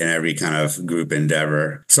every kind of group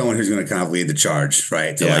endeavor, someone who's going to kind of lead the charge,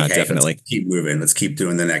 right? To hey, definitely. Let's keep moving. Let's keep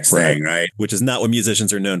doing the next thing, right? Which is not what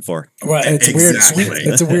musicians are known for. Well,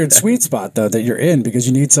 it's a weird sweet spot though that you're in because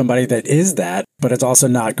you need somebody that is that, but it's also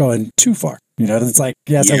not going too far. It's like,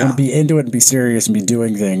 yes, I want to be into it and be serious and be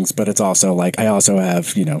doing things, but it's also like, I also have,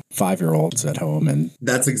 5-year-olds at home. And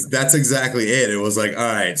that's exactly it. It was like, all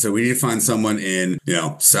right, so we need to find someone in,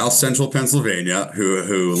 South Central Pennsylvania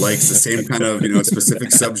who likes the same kind of, specific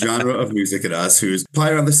subgenre of music as us, who's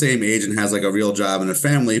probably around the same age and has like a real job and a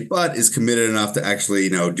family, but is committed enough to actually,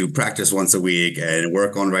 do practice once a week and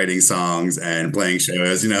work on writing songs and playing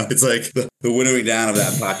shows. It's like the winnowing down of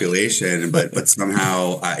that population. But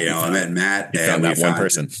somehow, I met Matt. You found that one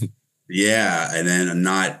person. Yeah. And then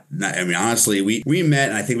honestly, we met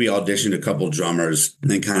and I think we auditioned a couple drummers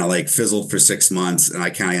and then kind of like fizzled for 6 months. And I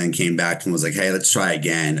kind of came back and was like, hey, let's try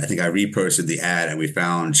again. I think I reposted the ad and we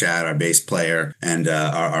found Chad, our bass player and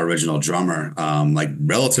our original drummer, like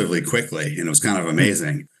relatively quickly. And it was kind of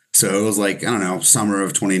amazing. So it was like, I don't know, summer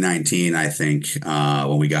of 2019, I think,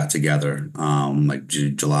 when we got together, like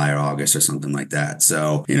July or August or something like that.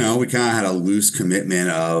 So, we kind of had a loose commitment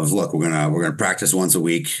of, look, we're gonna practice once a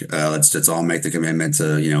week. Let's all make the commitment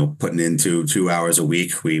to, putting into 2 hours a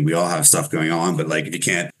week. We all have stuff going on, but like if you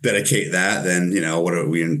can't dedicate that, then what are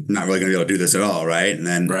we not really gonna be able to do this at all, right? And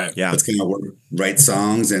then let's kind of write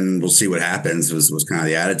songs and we'll see what happens was kind of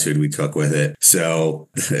the attitude we took with it. So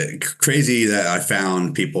crazy that I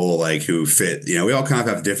found people like who fit, we all kind of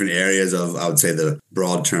have different areas of, I would say, the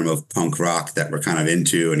broad term of punk rock that we're kind of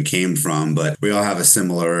into and came from, but we all have a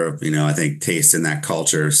similar, I think, taste in that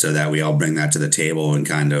culture, so that we all bring that to the table and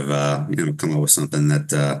kind of, come up with something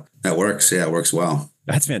that works. Yeah, it works well.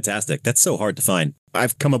 That's fantastic. That's so hard to find.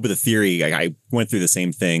 I've come up with a theory. I went through the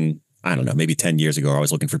same thing, I don't know, maybe 10 years ago. I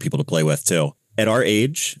was looking for people to play with too. At our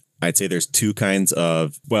age, I'd say there's two kinds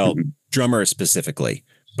of, drummers specifically,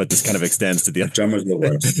 but this kind of extends to the other. Drummers are the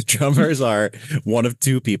worst. Drummers are one of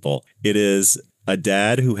two people. It is a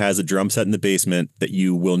dad who has a drum set in the basement that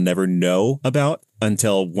you will never know about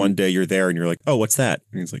until one day you're there and you're like, oh, what's that?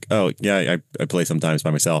 And he's like, oh, yeah, I play sometimes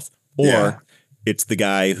by myself. Or it's the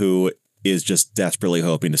guy who is just desperately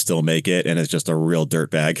hoping to still make it and is just a real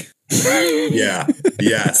dirtbag. Yeah.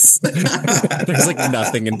 Yes. There's like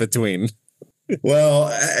nothing in between. Well,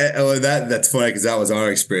 that's funny because that was our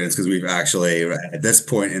experience, because we've actually, at this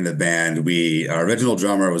point in the band, our original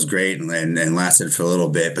drummer was great and lasted for a little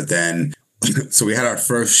bit, but then, so we had our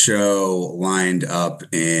first show lined up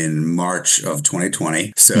in March of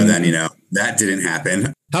 2020. So then, that didn't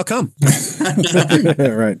happen. How come?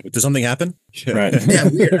 Right. Did something happen? Right. Yeah,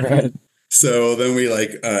 weird. Right. So then we all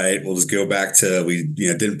right, we'll just go back to, we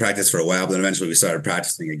didn't practice for a while, but then eventually we started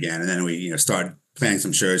practicing again. And then we, started playing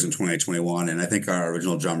some shows in 2021. And I think our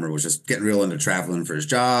original drummer was just getting real into traveling for his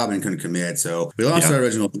job and couldn't commit. So we lost our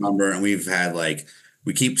original drummer, and we've had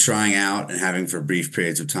we keep trying out and having for brief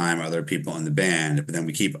periods of time other people in the band, but then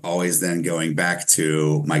we keep always then going back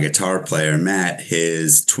to my guitar player, Matt.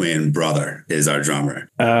 His twin brother is our drummer.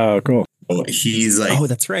 Oh, cool. He's like, oh,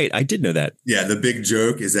 that's right. I did know that. Yeah. The big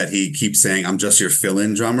joke is that he keeps saying, I'm just your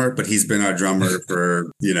fill-in drummer, but he's been our drummer for,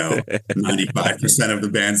 95% of the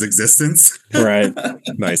band's existence. Right.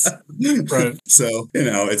 Nice. Right. So,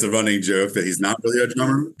 it's a running joke that he's not really a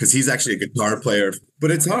drummer, because he's actually a guitar player, but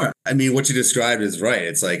it's hard. I mean, what you described is right.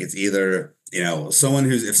 It's like, it's either, if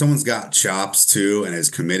someone's got chops too and is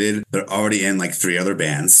committed, they're already in like 3 other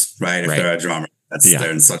bands, right? If they're a drummer,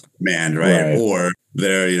 they're in such demand, right? Or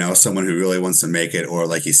they're, someone who really wants to make it, or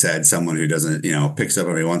like you said, someone who doesn't, picks up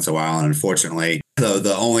every once in a while. And unfortunately,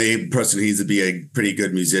 the only person who needs to be a pretty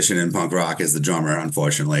good musician in punk rock is the drummer,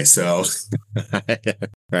 unfortunately. So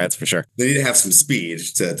that's for sure. They need to have some speed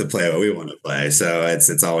to play what we want to play. So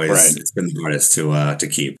it's always, it's been the hardest to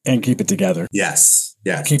keep. And keep it together. Yes.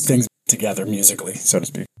 Yes. Keep things together musically, so to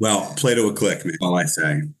speak. Well, play to a click, man. All I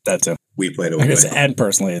say. That's it. We play to a click. And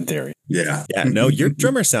personally, in theory. Yeah. Yeah. No, your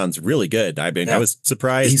drummer sounds really good. I mean, I was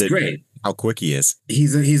surprised great. How quick he is.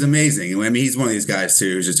 He's amazing. I mean, he's one of these guys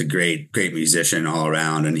too, who's just a great musician all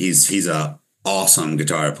around. And he's a awesome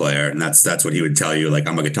guitar player. And that's what he would tell you. Like,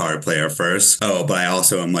 I'm a guitar player first. Oh, but I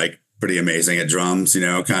also am like pretty amazing at drums,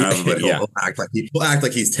 kind of, but he'll act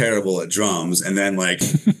like he's terrible at drums, and then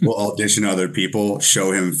we'll audition other people,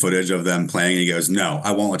 show him footage of them playing, and he goes, no,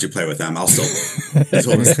 I won't let you play with them. I'll still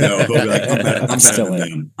he'll be like,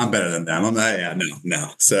 I'm better than them. I'm not,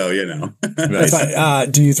 no. So, Nice.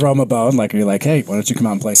 Do you throw him a bone? Like, you're like, hey, why don't you come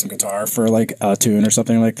out and play some guitar for like a tune or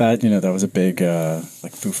something like that? That was a big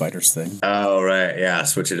like Foo Fighters thing. Oh, right. Yeah.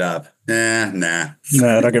 Switch it up. Nah.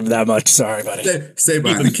 No, don't give him that much. Sorry, buddy. Stay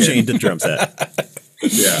behind the chained to drum set.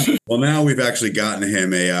 Yeah. Well, now we've actually gotten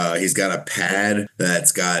him he's got a pad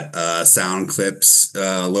that's got sound clips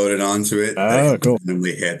loaded onto it. Oh, cool.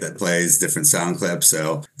 We hit that plays different sound clips.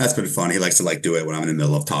 So that's been fun. He likes to do it when I'm in the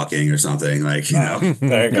middle of talking or something. There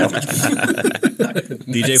you go.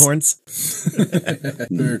 DJ horns.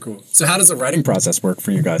 Very cool. So how does the writing process work for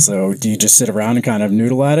you guys? So do you just sit around and kind of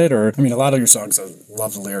noodle at it? Or, I mean, a lot of your songs, I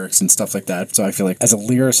love the lyrics and stuff like that. So I feel like as a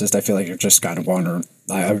lyricist, I feel like you're just kind of wandering.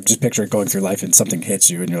 I would just picture it going through life and something hits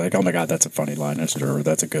you and you're like, oh my God, that's a funny line, or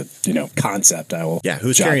that's a good, concept. I will. Yeah.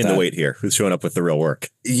 Who's carrying the weight here? Who's showing up with the real work?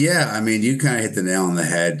 Yeah. I mean, you kind of hit the nail on the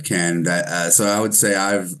head, Ken. So I would say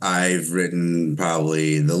I've written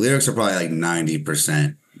probably, the lyrics are probably like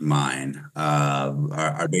 90% mine.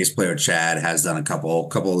 Our bass player Chad has done a couple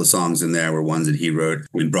of the songs in there were ones that he wrote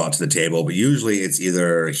and brought to the table, but usually it's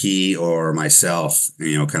either he or myself,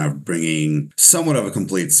 kind of bringing somewhat of a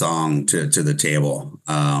complete song to the table.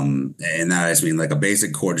 And that I just mean like a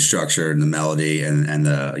basic chord structure and the melody and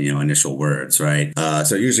the initial words, right?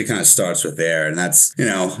 So it usually kind of starts with there, and that's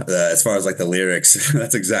as far as like the lyrics,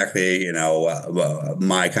 that's exactly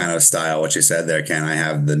my kind of style. What you said there, Ken. I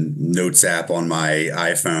have the notes app on my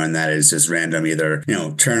iPhone that is just random, either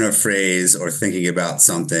turn of phrase or thinking about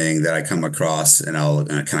something that I come across, and I'll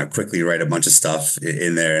kind of quickly write a bunch of stuff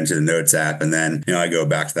in there into the notes app, and then I go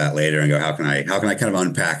back to that later and go, how can I kind of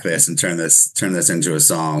unpack this and turn this into a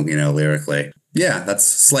song, lyrically. Yeah, that's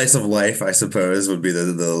slice of life, I suppose, would be the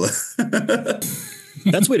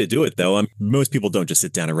That's the way to do it, though. Most people don't just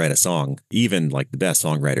sit down and write a song. Even like the best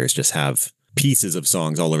songwriters just have pieces of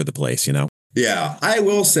songs all over the place, Yeah, I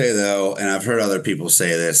will say, though, and I've heard other people say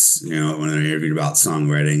this, when they're interviewed about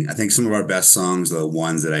songwriting, I think some of our best songs are the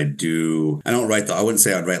ones that I wouldn't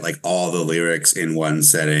say I'd write like all the lyrics in one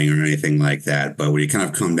setting or anything like that. But when you kind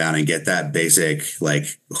of come down and get that basic like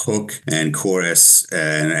hook and chorus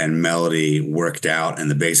and melody worked out and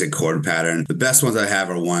the basic chord pattern, the best ones I have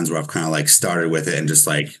are ones where I've kind of like started with it and just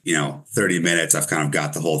like, 30 minutes, I've kind of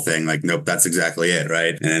got the whole thing. Like, nope, that's exactly it.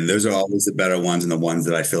 Right. And those are always the better ones and the ones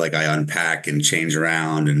that I feel like I unpack and change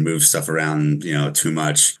around and move stuff around, too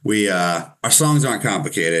much. Our songs aren't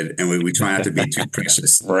complicated, and we try not to be too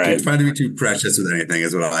precious. Right. We try to be too precious with anything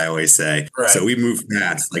is what I always say. Right. So we move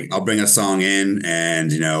fast. Like I'll bring a song in,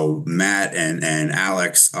 and Matt and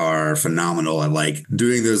Alex are phenomenal at like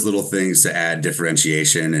doing those little things to add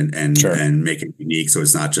differentiation and make it unique. So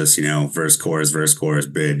it's not just verse, chorus,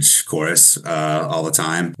 bridge, chorus all the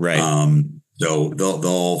time. Right. So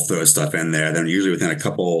they'll throw stuff in there. Then usually within a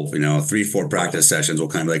couple, 3-4 practice sessions, we'll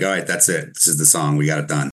kind of be like, all right, that's it. This is the song. We got it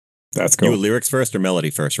done. That's cool. You a lyrics first or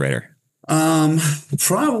melody first writer?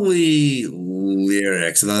 Probably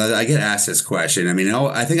lyrics. I get asked this question. I mean,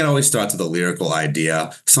 I think it always starts with a lyrical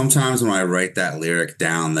idea. Sometimes when I write that lyric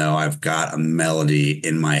down, though, I've got a melody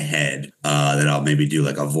in my head that I'll maybe do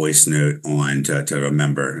like a voice note on to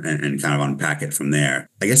remember and kind of unpack it from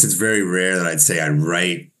there. I guess it's very rare that I'd say I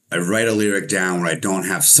write a lyric down where I don't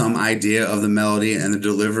have some idea of the melody and the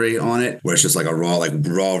delivery on it, where it's just like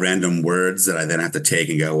raw random words that I then have to take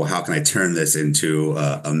and go, well, how can I turn this into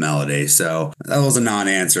a melody? So that was a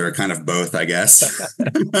non-answer, kind of both, I guess.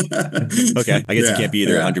 Okay. I guess it can't be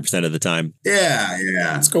either 100% of the time. Yeah.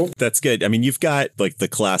 That's cool. That's good. I mean, you've got like the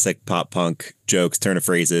classic pop punk jokes, turn of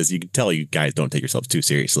phrases. You can tell you guys don't take yourselves too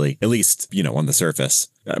seriously, at least, on the surface.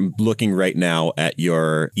 I'm looking right now at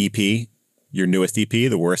your EP. Your newest EP,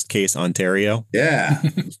 The Worst Case Ontario. Yeah.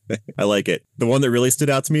 I like it. The one that really stood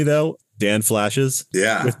out to me, though, Dan Flashes.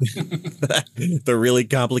 Yeah. The really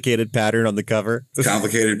complicated pattern on the cover.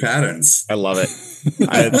 Complicated patterns. I love it.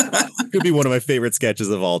 It could be one of my favorite sketches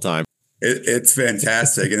of all time. It's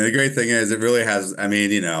fantastic. And the great thing is it really has,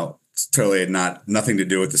 it's totally nothing to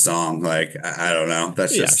do with the song. Like, I don't know.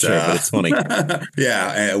 That's just, sure, but it's funny.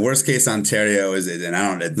 Yeah. Worst Case Ontario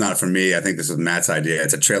it's not for me. I think this was Matt's idea.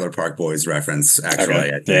 It's a Trailer Park Boys reference, actually. Okay.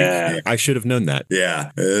 I think. Yeah. I should have known that.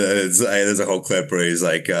 Yeah. There's a whole clip where he's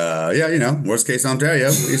like, Worst Case Ontario,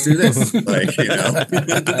 let's do this. Like,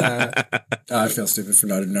 I feel stupid for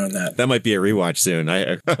not knowing that. That might be a rewatch soon.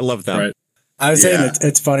 I love that. Right. I was saying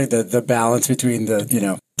it's funny the balance between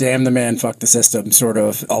the, damn the man, fuck the system, sort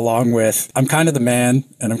of, along with I'm kind of the man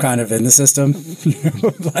and I'm kind of in the system,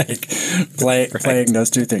 like playing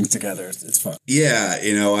those two things together. It's fun. Yeah.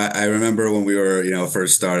 I remember when we were,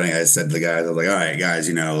 first starting, I said to the guys, I was like, all right, guys,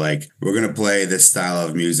 we're going to play this style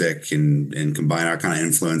of music and combine our kind of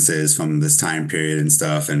influences from this time period and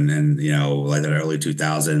stuff. And like the early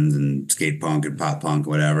 2000s and skate punk and pop punk,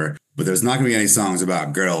 whatever. But there's not going to be any songs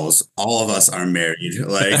about girls. All of us are married.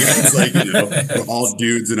 Like, it's like, we're all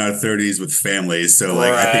dudes in our 30s with families. So,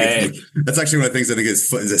 like, I think that's actually one of the things I think is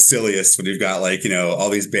the silliest when you've got, like, all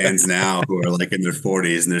these bands now who are, like, in their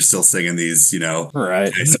 40s and they're still singing these, high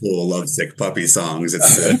school lovesick puppy songs. It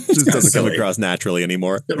just doesn't come across naturally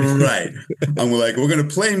anymore. Right. And we're like, we're going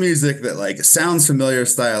to play music that, like, sounds familiar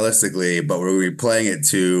stylistically, but we're going to be playing it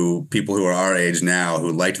to people who are our age now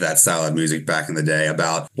who liked that style of music back in the day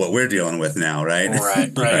about what we're dealing with now, right?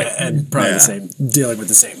 Right. And probably dealing with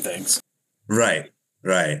the same things. Right.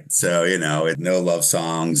 So, no love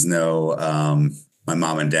songs, no my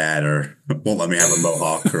mom and dad won't let me have a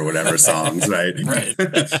mohawk or whatever songs, right? Right.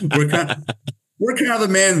 We're kind of the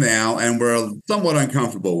man now, and we're somewhat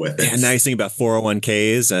uncomfortable with it. Yeah, nice thing about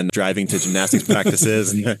 401ks and driving to gymnastics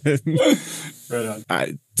practices. Right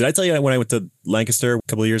on. Did I tell you when I went to Lancaster a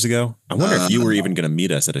couple of years ago? I wonder if you were even going to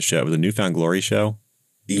meet us at a show. It was a Newfound Glory show.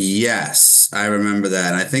 Yes, I remember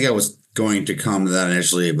that. And I think I was going to come to that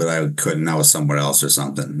initially, but I couldn't. I was somewhere else or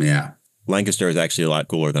something. Yeah. Lancaster is actually a lot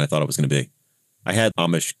cooler than I thought it was going to be. I had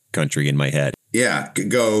Amish country in my head. Yeah,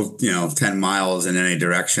 go 10 miles in any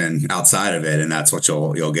direction outside of it, and that's what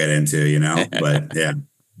you'll get into, But yeah,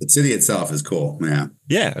 the city itself is cool.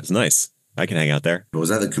 Yeah, it's nice. I can hang out there. Was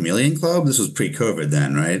that the Chameleon Club? This was pre-COVID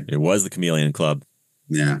then, right? It was the Chameleon Club.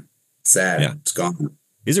 Yeah, sad. Yeah. It's gone.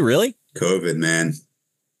 Is it really? COVID, man.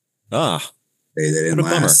 Ah, They didn't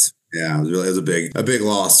what a last. Yeah, it was a big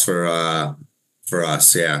loss for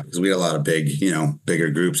us. Yeah, because we had a lot of bigger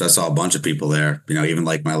groups. I saw a bunch of people there. Even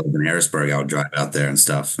like when I lived in Harrisburg, I would drive out there and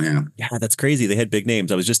stuff. Yeah. Yeah, that's crazy. They had big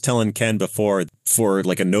names. I was just telling Ken before, for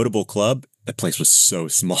like a notable club, that place was so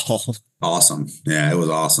small. Awesome. Yeah, it was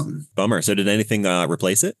awesome. Bummer. So did anything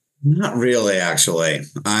replace it? Not really, actually.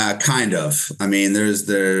 Kind of. I mean, there's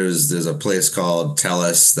a place called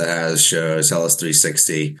Tellus that has shows, Tellus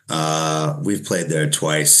 360. We've played there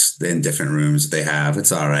twice in different rooms they have.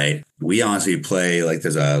 It's all right. We honestly play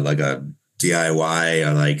there's a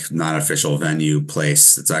DIY non-official venue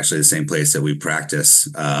place. It's actually the same place that we practice,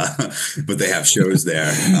 but they have shows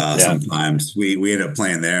there sometimes. We end up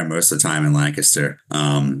playing there most of the time in Lancaster.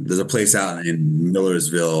 There's a place out in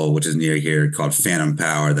Millersville, which is near here, called Phantom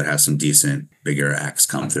Power that has some decent bigger acts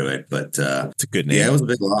come through it. But it's a good name. Yeah, it was a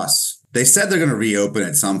big loss. They said they're going to reopen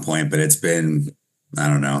at some point, but it's been, I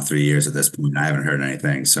don't know, 3 years at this point. I haven't heard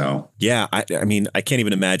anything. So yeah, I mean, I can't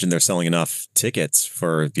even imagine they're selling enough tickets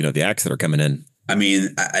for the acts that are coming in. I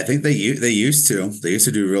mean, I think they used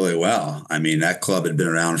to do really well. I mean, that club had been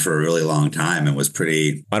around for a really long time and was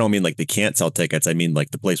pretty. I don't mean like they can't sell tickets. I mean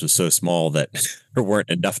like the place was so small that there weren't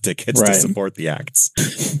enough tickets to support the acts.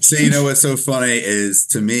 So what's so funny is,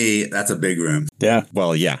 to me, that's a big room. Yeah.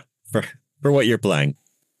 Well, yeah, for what you're playing.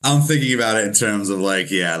 I'm thinking about it in terms of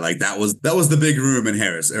that was the big room in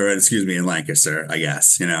in Lancaster, I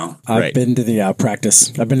guess, I've been to the practice.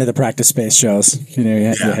 I've been to the practice space shows. You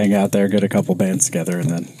hang out there, get a couple bands together, and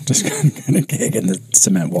then just kind of gig in the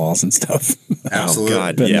cement walls and stuff. Absolutely. Oh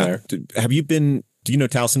God, been yeah. there. Have you been? Do you know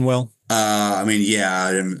Towson well?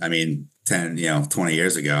 10, 20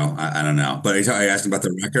 years ago. I don't know. But are you asking about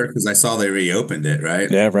the Wrecker? Because I saw they reopened it, right?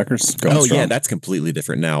 Yeah, Wrecker's going strong. Yeah, that's completely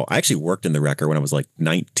different now. I actually worked in the Wrecker when I was like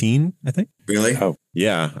 19, I think. Really? Oh.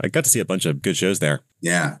 Yeah, I got to see a bunch of good shows there.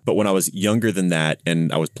 Yeah. But when I was younger than that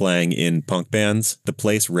and I was playing in punk bands, the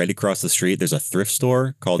place right across the street, there's a thrift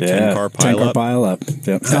store called 10 Car Pile 10 Car Up. Pile Up.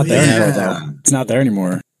 Yeah, it's not there anymore, though. It's not there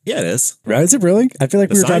anymore. Yeah, it is. Right? Is it really? I feel like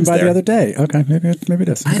we were driving by the other day. Okay, maybe it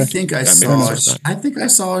is. Okay. I think I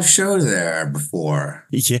saw a show there before.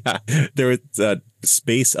 Yeah, there was a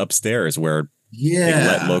space upstairs where they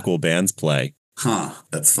let local bands play. Huh,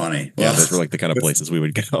 that's funny. Yeah, those were like the kind of places we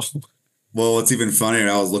would go. Well, what's even funnier,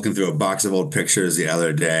 I was looking through a box of old pictures the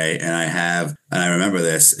other day, and I remember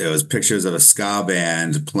this. It was pictures of a ska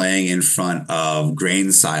band playing in front of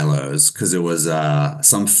grain silos, because it was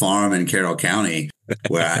some farm in Carroll County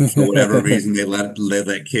where, for whatever reason, they let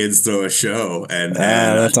kids throw a show. And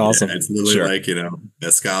that's awesome. It's literally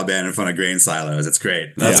a ska band in front of grain silos. It's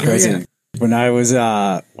great. That's crazy. Yeah. When I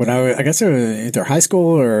guess it was either high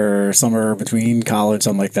school or somewhere between college,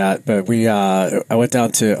 something like that. But I went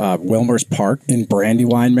down to Wilmer's Park in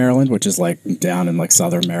Brandywine, Maryland, which is like down in like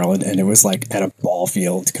southern Maryland, and it was like at a ball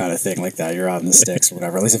field kind of thing like that. You're out in the sticks or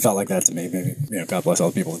whatever. At least it felt like that to me. Maybe God bless all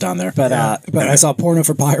the people down there. But I saw Porno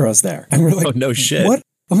for Pyros there, and we're like, oh no shit. What?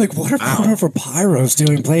 I'm like, what are Porno for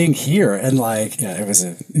Pyros playing here? And it was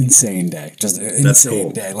an insane day. Just an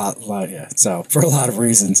insane day. Yeah. So for a lot of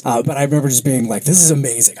reasons. But I remember just being like, this is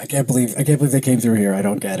amazing. I can't believe they came through here. I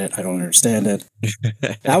don't get it. I don't understand it.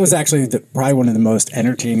 That was actually probably one of the most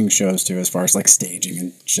entertaining shows too, as far as like staging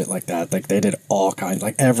and shit like that. Like they did all kinds,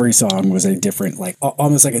 like every song was a different, like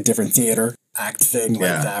almost like a different theater act thing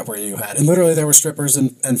like that, where you had, and literally there were strippers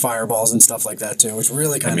and fireballs and stuff like that too, which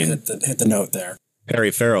really kind of hit the note there.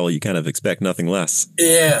 Perry Farrell, you kind of expect nothing less.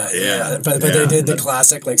 Yeah. But they did the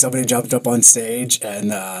classic, like somebody jumped up on stage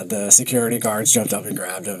and the security guards jumped up and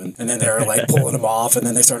grabbed him. And then they were like pulling him off, and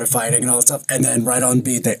then they started fighting and all that stuff. And then right on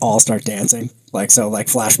beat, they all start dancing. Like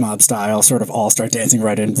flash mob style, sort of all start dancing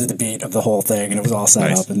right into the beat of the whole thing. And it was all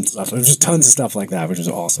set up and stuff. There was just tons of stuff like that, which was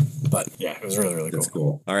awesome. But yeah, it was really, really cool. That's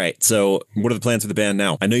cool. All right. So what are the plans for the band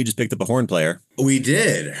now? I know you just picked up a horn player. We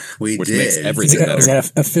did. Which makes everything better. Is that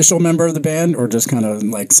an official member of the band or just kind of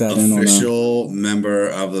like set in on a... Official member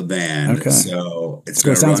of the band. Okay. So it's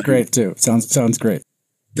good. Sounds great too. Sounds great.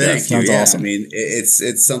 Thank you. Sounds Yeah, awesome. I mean,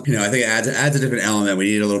 it's something. I think it adds a different element. We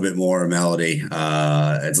need a little bit more melody.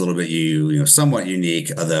 It's a little bit somewhat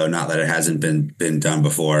unique, although not that it hasn't been done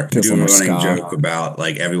before. We do a running joke about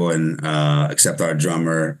like everyone except our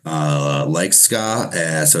drummer likes ska,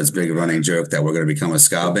 so it's a big running joke that we're going to become a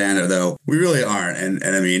ska band, although we really aren't.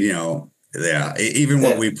 And I mean, yeah, even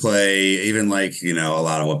what we play, even like, a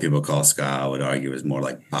lot of what people call ska, I would argue is more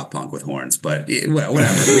like pop punk with horns, but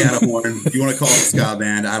whatever. We had a horn. If you want to call it a ska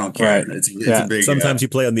band, I don't care. Right. It's a big. Sometimes you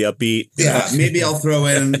play on the upbeat. Yeah, maybe I'll throw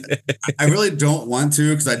in. I really don't want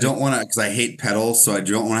to because I hate pedals, so I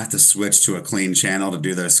don't want to have to switch to a clean channel to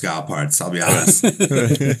do those ska parts. I'll be honest. Well,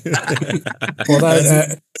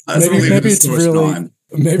 maybe it's really.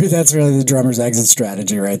 Maybe that's really the drummer's exit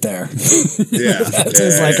strategy right there. Yeah.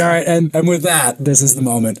 It's like, all right, and with that, this is the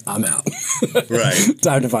moment I'm out. Right.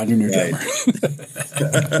 Time to find your new drummer.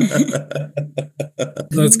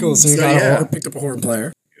 That's cool. So you picked up a horn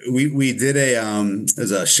player. We did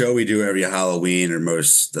there's a show we do every Halloween, I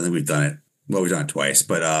think we've done it. Well, we've done it twice,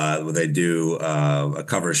 but they do a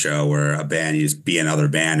cover show where a band be another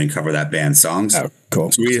band and cover that band's songs. Oh,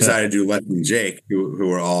 cool. So we decided to do Les and Jake, who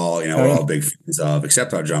were all, we're all big fans of,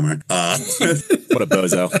 except our drummer. What a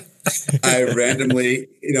bozo. I randomly,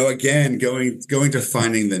 again, going to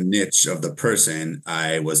finding the niche of the person.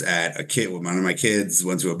 I was at one of my kids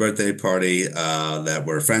went to a birthday party that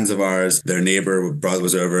were friends of ours. Their brother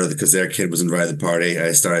was over because their kid was invited to the party.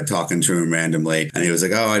 I started talking to him randomly, and he was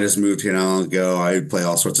like, "Oh, I just moved here not long ago. I play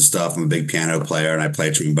all sorts of stuff. I'm a big piano player, and I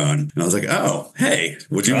play trombone." And I was like, "Oh, hey,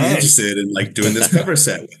 would you be interested in like doing this cover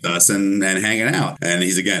set with us and hanging out?" And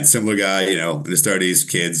he's again similar guy, in his 30s,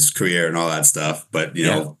 kids, career, and all that stuff, but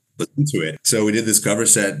listen to it. So we did this cover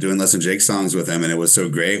set doing Les and Jake songs with him, and it was so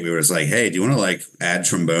great. We were just like, "Hey, do you want to like add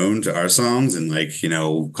trombone to our songs and like,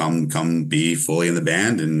 come be fully in the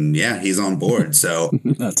band?" And yeah, he's on board. So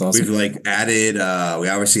that's awesome. We've like added, we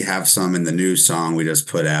obviously have some in the new song we just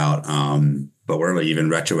put out. But we're even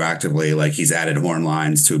retroactively, like he's added horn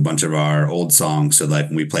lines to a bunch of our old songs. So like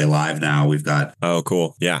when we play live now, we've got. Oh,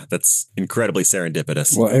 cool. Yeah. That's incredibly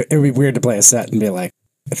serendipitous. Well, it would be weird to play a set and be like,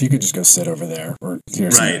 if you could just go sit over there, or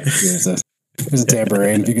here's a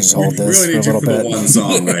tambourine. If you could just hold this really for a little bit. One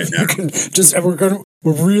song right now.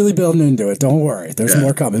 We're really building into it. Don't worry, there's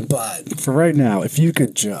more coming. But for right now, if you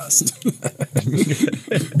could just.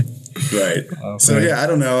 Right. Okay. So yeah, I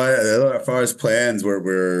don't know. As far as plans,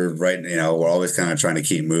 we're right. We're always kind of trying to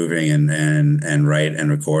keep moving and write and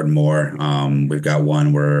record more. We've got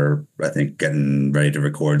one we're I think getting ready to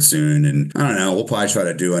record soon, and I don't know. We'll probably try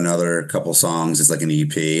to do another couple songs. It's like an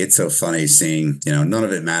EP. It's so funny seeing none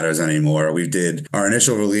of it matters anymore. We did our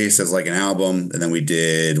initial release as like an album, and then we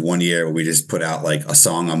did 1 year where we just put out like a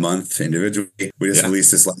song a month individually. We just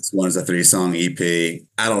released this last one as a 3-song EP.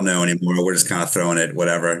 I don't know anymore. We're just kind of throwing it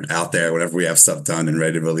whatever out there, whatever we have stuff done and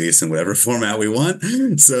ready to release in whatever format we want.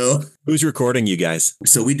 So who's recording you guys?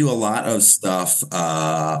 So we do a lot of stuff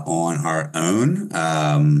on our own.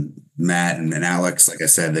 Matt and Alex, like I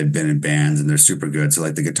said, they've been in bands and they're super good. So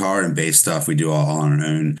like the guitar and bass stuff, we do all on our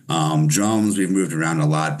own. Drums, we've moved around a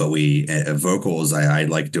lot, but vocals, I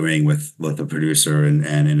like doing with a producer and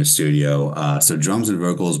in a studio. So drums and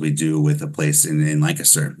vocals, we do with a place in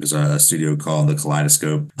Lancaster. There's a studio called the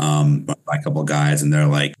Kaleidoscope by a couple of guys, and they're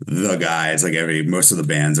like the guys. Like most of the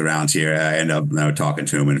bands around here, I end up talking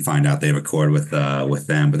to them and find out they record with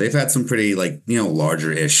them. But they've had some pretty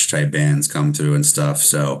larger-ish type bands come through and stuff.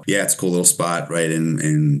 So yeah, it's a cool little spot right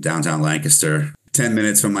in downtown Lancaster. 10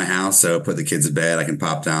 minutes from my house, so put the kids to bed. I can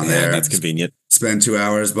pop down there. That's convenient. Spend 2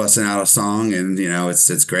 hours busting out a song, and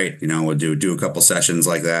it's great. We'll do a couple sessions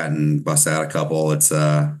like that and bust out a couple. It's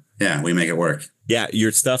we make it work. Yeah,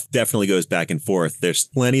 your stuff definitely goes back and forth. There's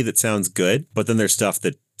plenty that sounds good, but then there's stuff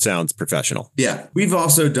that sounds professional. Yeah, we've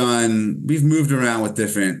moved around with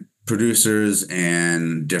different producers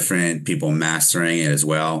and different people mastering it as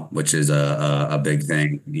well, which is a big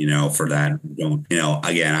thing, for that.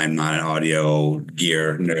 Again, I'm not an audio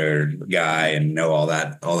gear nerd guy and know all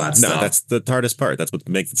that stuff. No, that's the hardest part. That's what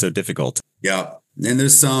makes it so difficult. Yep. And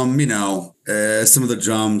there's some, some of the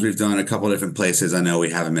drums we've done a couple of different places I know we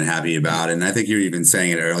haven't been happy about. And I think you were even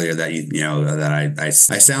saying it earlier that, that I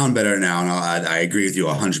sound better now. And I agree with you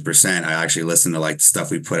 100%. I actually listened to like the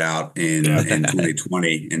stuff we put out in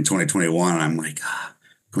 2020 and 2021. And I'm like,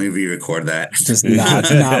 can we re-record that? Just not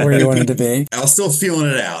where you wanted to be. I was still feeling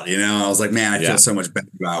it out, I was like, man, I feel so much better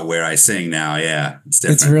about where I sing now. Yeah, it's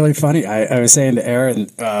different. It's really funny. I was saying to Aaron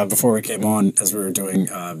before we came on, as we were doing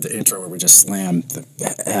the intro where we just slammed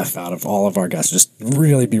the F out of all of our guests, just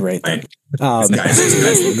really berate them. This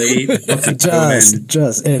guy's late.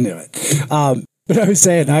 Just into it. But I was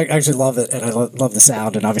saying, I actually love it, and I love the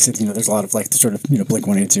sound, and obviously, there's a lot of like the sort of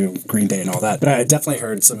Blink-182, Green Day, and all that. But I definitely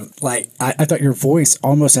heard some like I thought your voice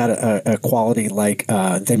almost had a quality like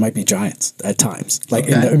They Might Be Giants at times. Like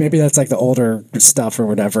maybe that's like the older stuff or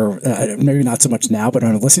whatever. Maybe not so much now, but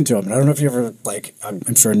when I'm listening to them, and I don't know if you ever like.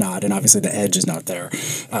 I'm sure not, and obviously the edge is not there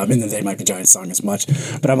in the They Might Be Giants song as much.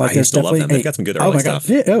 But I'm like, there's definitely they've got some good early stuff.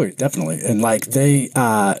 God, yeah, definitely, and like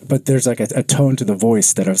but there's like a tone to the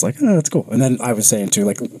voice that I was like, oh, that's cool, and then I was saying too,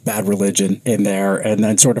 like Bad Religion in there, and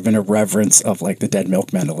then sort of an irreverence of like the Dead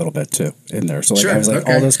Milkmen a little bit too in there. So like I was like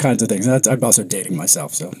all those kinds of things. And I'm also dating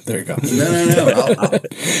myself, so there you go. No.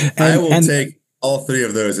 I will take all three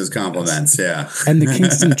of those as compliments. Yeah. And the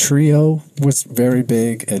Kingston Trio was very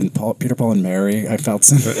big, and Peter, Paul, and Mary. I felt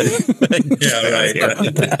some. Yeah, right.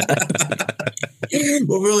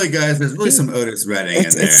 Well, really, guys, there's really some Otis Redding in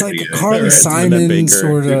there. It's like Carly Simon,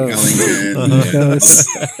 sort of.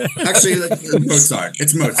 Actually, Mozart.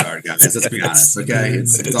 It's Mozart, guys. Let's be honest. Okay,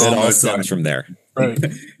 it's all Mozart. Stems from there. Right.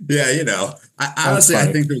 Yeah, honestly,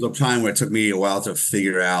 I think there was a time where it took me a while to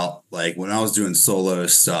figure out, like when I was doing solo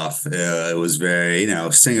stuff, it was very,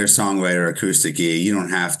 singer-songwriter, acoustic-y. You don't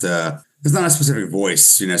have to. There's not a specific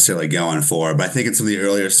voice you're necessarily going for, but I think in some of the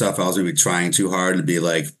earlier stuff, I was maybe trying too hard to be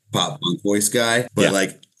like pop punk voice guy. But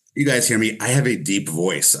like, you guys hear me, I have a deep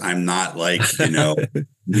voice. I'm not like,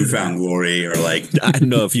 Newfound Glory or like. I don't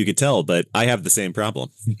know if you could tell, but I have the same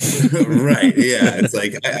problem. Right. Yeah. It's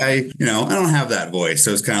like, I don't have that voice.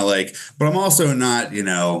 So it's kind of like, but I'm also not,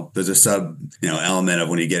 there's a sub, element of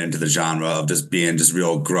when you get into the genre of just being just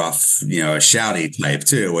real gruff, a shouty type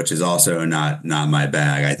too, which is also not my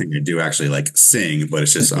bag. I think I do actually like sing, but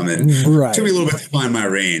it's just, it took me a little bit to find my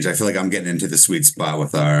range. I feel like I'm getting into the sweet spot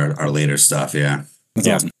with our later stuff. Yeah. That's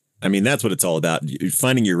awesome. I mean, that's what it's all about.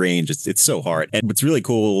 Finding your range. It's so hard. And what's really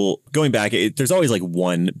cool, going back, there's always like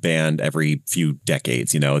one band every few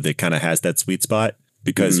decades, that kind of has that sweet spot.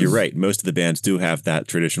 Because you're right. Most of the bands do have that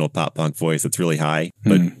traditional pop punk voice that's really high.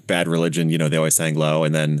 But Bad Religion, they always sang low.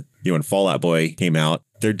 And then, when Fall Out Boy came out,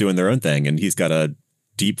 they're doing their own thing. And he's got a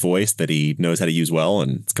deep voice that he knows how to use well.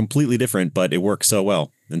 And it's completely different, but it works so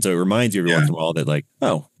well. And so it reminds you every once in a while that like,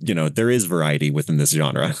 there is variety within this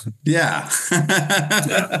genre. Yeah.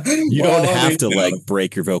 You don't have to like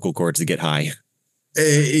break your vocal cords to get high.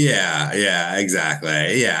 Yeah,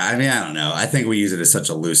 exactly. Yeah, I mean, I don't know. I think we use it as such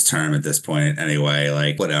a loose term at this point anyway,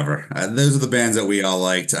 like whatever. Those are the bands that we all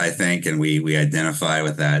liked, I think, and we identify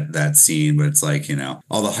with that scene, but it's like,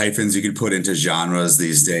 all the hyphens you could put into genres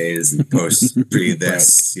these days and post pre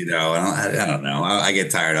this, I don't know. I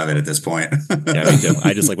get tired of it at this point. Yeah, me too.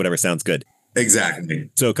 I just like whatever sounds good. Exactly.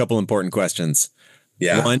 So a couple important questions.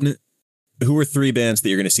 Yeah. One, who are three bands that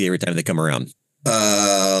you're going to see every time they come around?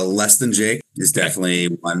 Less Than Jake is definitely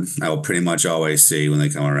one I will pretty much always see when they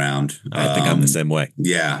come around. I think I'm the same way.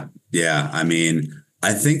 Yeah. I mean,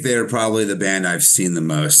 I think they're probably the band I've seen the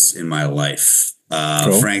most in my life.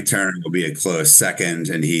 Cool. Frank Turner will be a close second,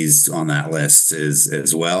 and he's on that list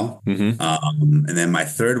as well. And then my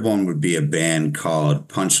third one would be a band called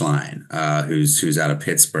Punchline, who's out of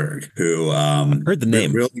Pittsburgh. Who heard the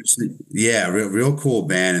name? Real cool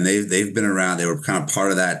band, and they've been around. They were kind of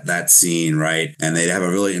part of that scene, right? And they have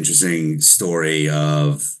a really interesting story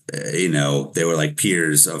of they were like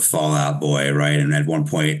peers of Fall Out Boy, right? And at one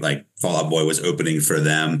point, like Fall Out Boy was opening for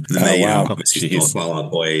them. And they, Fall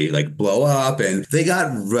Out Boy like blow up, and they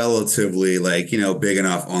got relatively like, big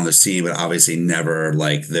enough on the scene, but obviously never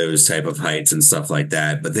like those type of heights and stuff like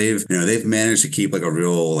that. But they've managed to keep like a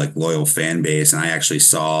real like loyal fan base. And I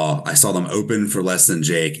saw them open for Less Than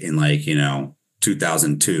Jake in like,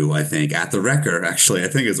 2002, I think, at the Wrecker, actually, I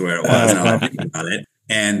think is where it was. Now that I think about it.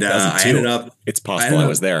 And I ended up. It's possible I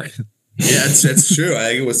was there. Yeah, it's true. I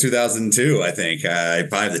think it was 2002. I think I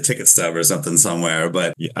probably have the ticket stub or something somewhere.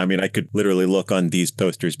 But yeah, I mean, I could literally look on these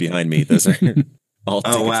posters behind me. Those are all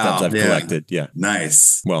ticket stubs I've collected. Yeah,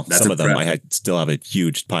 nice. Well, that's some of them I still have a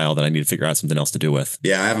huge pile that I need to figure out something else to do with.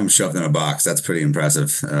 Yeah, I have them shoved in a box. That's pretty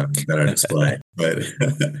impressive. Better display, but.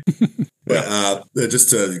 But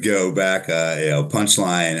just to go back,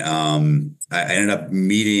 Punchline. I ended up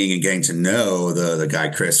meeting and getting to know the guy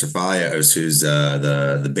Chris Rafalios, who's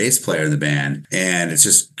the bass player in the band, and it's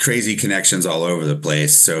just crazy connections all over the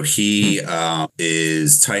place. So he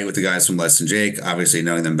is tight with the guys from Less Than Jake, obviously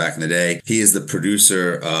knowing them back in the day. He is the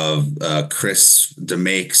producer of Chris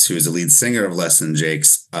DeMakes, who is the lead singer of Less Than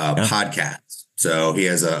Jake's podcast. So he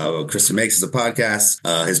has Chris DeMakes is a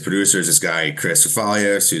podcast. His producer is this guy, Chris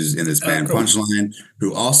Rafalios, who's in this band Punchline,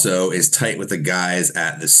 who also is tight with the guys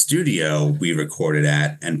at the studio we recorded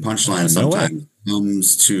at. And Punchline sometimes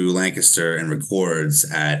comes to Lancaster and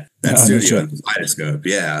records at that studio in Kaleidoscope.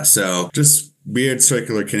 Yeah. So just weird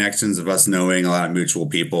circular connections of us knowing a lot of mutual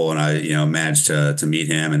people, and I, managed to meet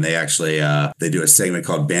him. And they actually they do a segment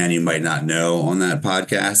called "Band You Might Not Know" on that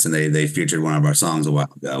podcast, and they featured one of our songs a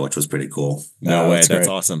while ago, which was pretty cool. No way, that's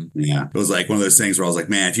awesome. Yeah, it was like one of those things where I was like,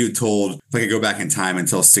 man, if you had told, if I could go back in time and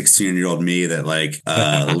tell 16-year-old me that like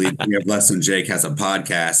Lead Singer of Less Than Jake has a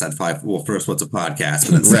podcast, I'd probably, well, first, what's a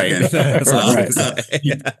podcast? But then second,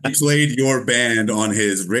 you played your band on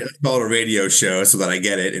his called a radio show, so that I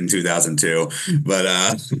get it in 2002. But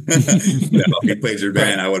if he played your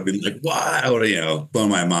band, I would have been like, wow, I would have, blown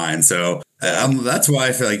my mind. So that's why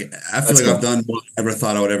I feel like cool. I've done what I never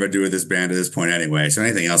thought I would ever do with this band to this point anyway. So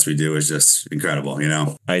anything else we do is just incredible,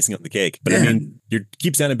 Icing on the cake. But I mean, you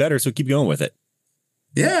keep sounding better, so keep going with it.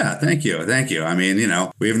 Yeah, thank you. I mean,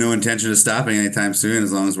 we have no intention of stopping anytime soon,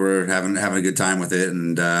 as long as we're having a good time with it,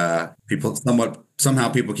 and somehow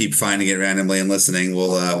people keep finding it randomly and listening.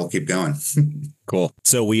 We'll keep going. Cool.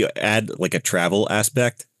 So we add like a travel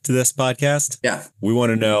aspect to this podcast. Yeah, we want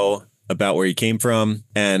to know about where you came from,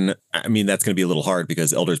 and I mean that's going to be a little hard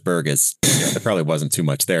because Eldersburg there probably wasn't too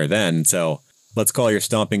much there then. So let's call your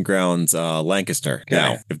stomping grounds Lancaster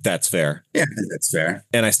now, if that's fair. Yeah, that's fair.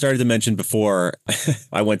 And I started to mention before,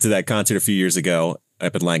 I went to that concert a few years ago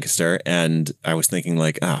up in Lancaster, and I was thinking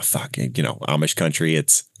like, Amish country,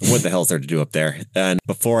 it's what the hell is there to do up there? And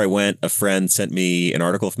before I went, a friend sent me an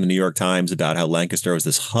article from the New York Times about how Lancaster was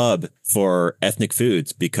this hub for ethnic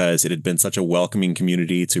foods because it had been such a welcoming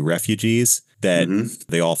community to refugees that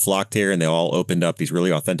they all flocked here and they all opened up these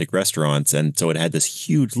really authentic restaurants. And so it had this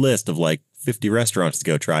huge list of like 50 restaurants to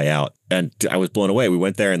go try out. And I was blown away. We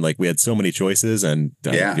went there and like we had so many choices, and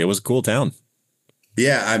it was a cool town.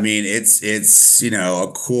 Yeah, I mean, it's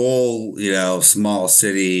a cool, small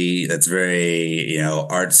city that's very,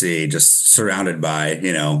 artsy, just surrounded by,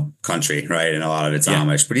 country, right? And a lot of it's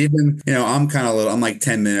Amish. But even, I'm like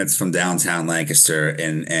 10 minutes from downtown Lancaster,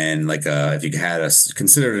 and like if you had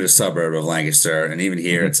considered it a suburb of Lancaster, and even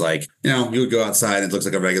here it's like, you would go outside and it looks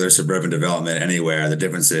like a regular suburban development anywhere. The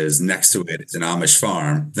difference is next to it is an Amish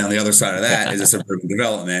farm. Then on the other side of that is a suburban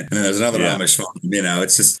development, and then there's another Amish farm.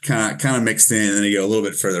 It's just kind of mixed in, and then you go a little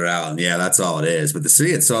bit further out, and that's all it is. But the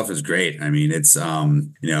city itself is great. I mean, it's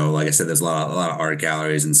like I said, there's a lot of art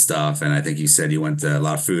galleries and stuff, and I think you said you went to a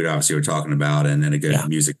lot of food, obviously we're talking about, and then a good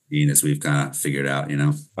music scene, as we've kind of figured out.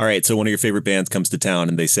 All right, so one of your favorite bands comes to town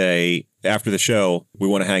and they say, after the show, we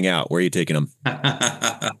want to hang out. Where are you taking them?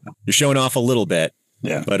 You're showing off a little bit.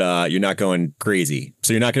 Yeah, but you're not going crazy,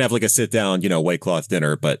 so you're not gonna have like a sit down white cloth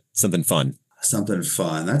dinner, but something fun. Something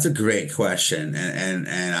fun. That's a great question. And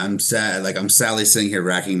I'm sad. Like, I'm sadly sitting here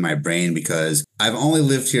racking my brain because I've only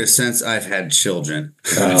lived here since I've had children.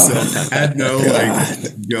 So I had no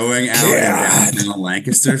going out and downtown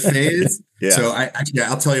Lancaster phase. Yeah. So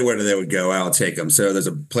I'll tell you where they would go. I'll take them. So there's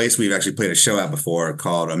a place we've actually played a show at before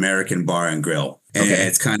called American Bar and Grill. And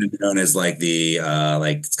it's kind of known as like the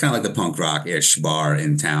it's kind of like the punk rock-ish bar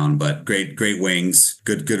in town, but great wings,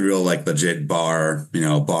 good real like legit bar,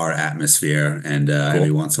 bar atmosphere, and cool.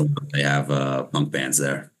 Every once in a while they have punk bands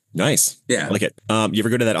there. Nice. Yeah. I like it. You ever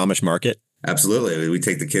go to that Amish market? Absolutely. We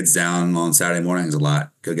take the kids down on Saturday mornings a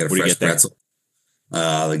lot. Go get a fresh pretzel.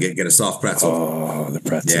 They get a soft pretzel. Oh, the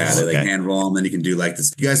pretzel. Yeah, they hand roll them. Then you can do like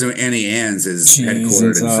this. You guys know Annie Ann's is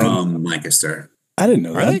headquartered from Lancaster. I didn't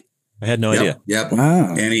know that. I had no idea. Yep.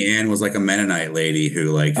 Wow. Annie Ann was like a Mennonite lady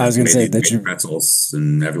who I was going to say that pretzels,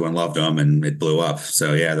 and everyone loved them, and it blew up.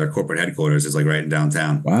 So yeah, their corporate headquarters is like right in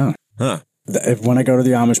downtown. Wow. Huh. When I go to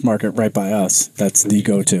the Amish market right by us, that's the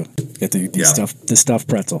go-to. Get the stuffed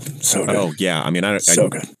pretzel. So good. Oh yeah. I mean, so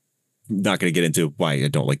good. Not going to get into why I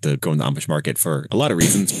don't like to go in the Amish market for a lot of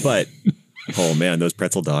reasons, but oh man, those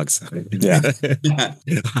pretzel dogs. Yeah.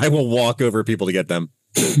 I will walk over people to get them.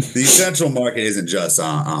 The Central Market isn't just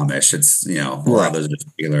Amish. It's, a lot of those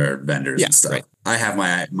regular vendors and stuff. Right. I have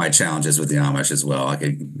my challenges with the Amish as well.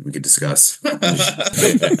 We could discuss. I'm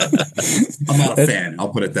not a fan. I'll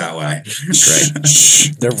put it that way.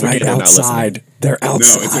 Right. They're right outside. They're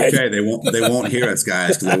outside. No, it's okay. They won't hear us,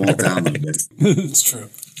 guys, because they won't download it. It's true.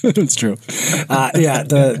 It's true.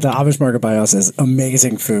 The Amish market by us is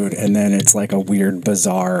amazing food, and then it's like a weird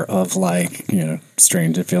bazaar of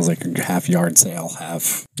strange. It feels like a half yard sale.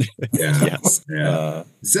 Yes.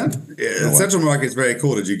 Central Market is very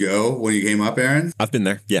cool. Did you go when you came up, Aaron? I've been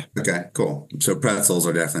there. Yeah. Okay. Cool. So pretzels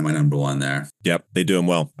are definitely my number one there. Yep, they do them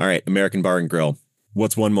well. All right, American Bar and Grill.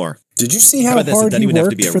 What's one more? Did you see how hard he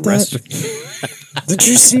worked for that? Did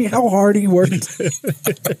you see how hard he worked?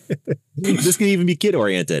 This can even be kid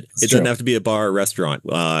oriented. It doesn't have to be a bar or restaurant.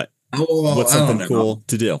 What's something cool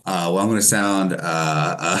to do? Well, I'm going to sound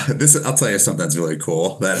this. I'll tell you something that's really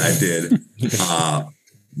cool that I did.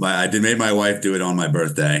 I made my wife do it on my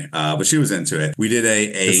birthday, but she was into it. We did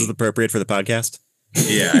This is appropriate for the podcast.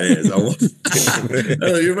 Yeah, it is.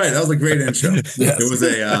 Oh, you're right. That was a great intro. Yes. It was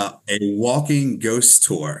a walking ghost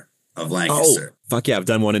tour of Lancaster. Oh, fuck yeah. I've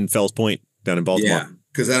done one in Fells Point down in Baltimore. Yeah.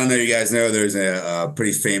 Because I don't know, you guys know there's a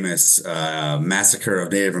pretty famous massacre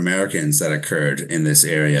of Native Americans that occurred in this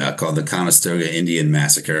area called the Conestoga Indian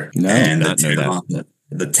Massacre. No, and not know that.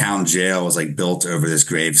 The town jail was like built over this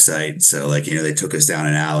grave site. So like, they took us down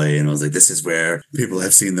an alley and it was like, this is where people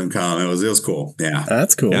have seen them come. It was cool. Yeah.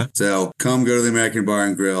 That's cool. Yeah. So come go to the American Bar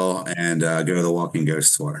and Grill and go to the Walking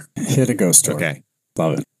Ghost Tour. Hit a ghost tour. Okay.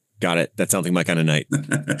 Love it. Got it. That sounds like my kind of night.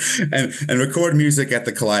 and record music at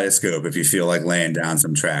the Kaleidoscope if you feel like laying down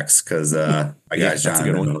some tracks. Because I got John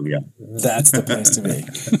in the middle. Yeah. That's the place to be.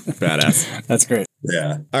 Badass. That's great.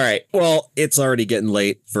 Yeah. All right. Well, it's already getting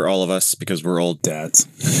late for all of us because we're old dads.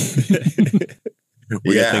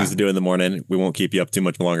 We got things to do in the morning. We won't keep you up too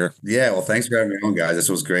much longer. Yeah. Well, thanks for having me on, guys. This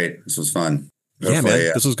was great. This was fun. Hopefully,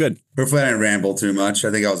 man. This was good. Hopefully I didn't ramble too much.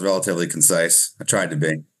 I think I was relatively concise. I tried to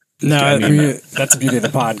be. No, that's the beauty of the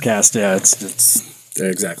podcast. Yeah, it's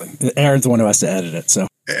exactly. Aaron's the one who has to edit it, so.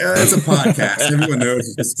 It's a podcast. Everyone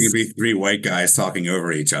knows it's going to be three white guys talking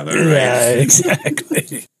over each other, right? Yeah,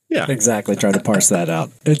 exactly. Yeah, exactly. Try to parse that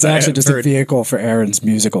out. It's actually just a vehicle for Aaron's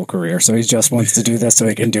musical career. So he just wants to do this so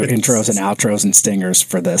he can do intros and outros and stingers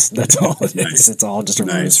for this. That's all it is. It's all just a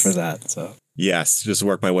ruse for that. So. Yes, just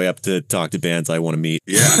work my way up to talk to bands I want to meet.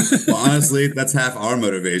 Yeah. Well, honestly, that's half our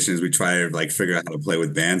motivation is we try to like figure out how to play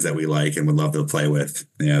with bands that we like and would love to play with.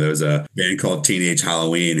 Yeah, there was a band called Teenage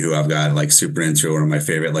Halloween who I've got like super into, one of my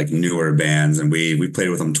favorite like newer bands, and we played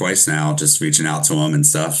with them twice now, just reaching out to them and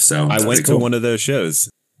stuff. So I went to one of those shows.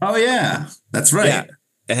 Oh yeah, that's right. Yeah.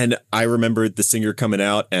 And I remembered the singer coming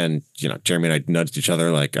out and, Jeremy and I nudged each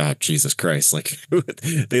other like, oh, Jesus Christ. Like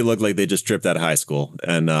they looked like they just tripped out of high school.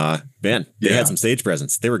 And man, they had some stage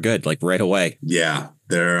presence. They were good, like right away. Yeah,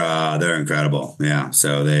 they're incredible. Yeah.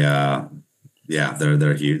 So they're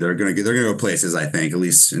huge. They're gonna go places, I think, at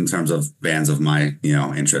least in terms of bands of my,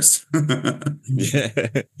 interest.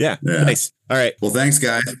 yeah. Nice. All right. Well, thanks,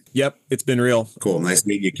 guys. Yep. It's been real. Cool. Nice to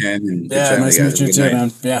meet you, Ken. And nice to meet you too,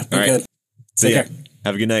 man. Yeah. All right. Good. See ya.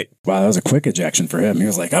 Have a good night. Wow, that was a quick ejection for him. He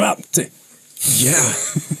was like, I'm out. Yeah.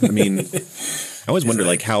 I mean, I always wonder,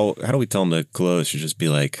 like, how do we tell him to close? Should just be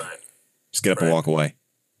like, just get up and walk away.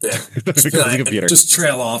 Yeah. Just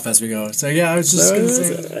trail off as we go. So, yeah, I was just going to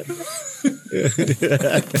say that.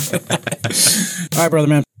 All right, brother,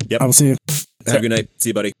 man. Yep. I will see you. Have a good night. See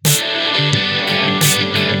you, buddy.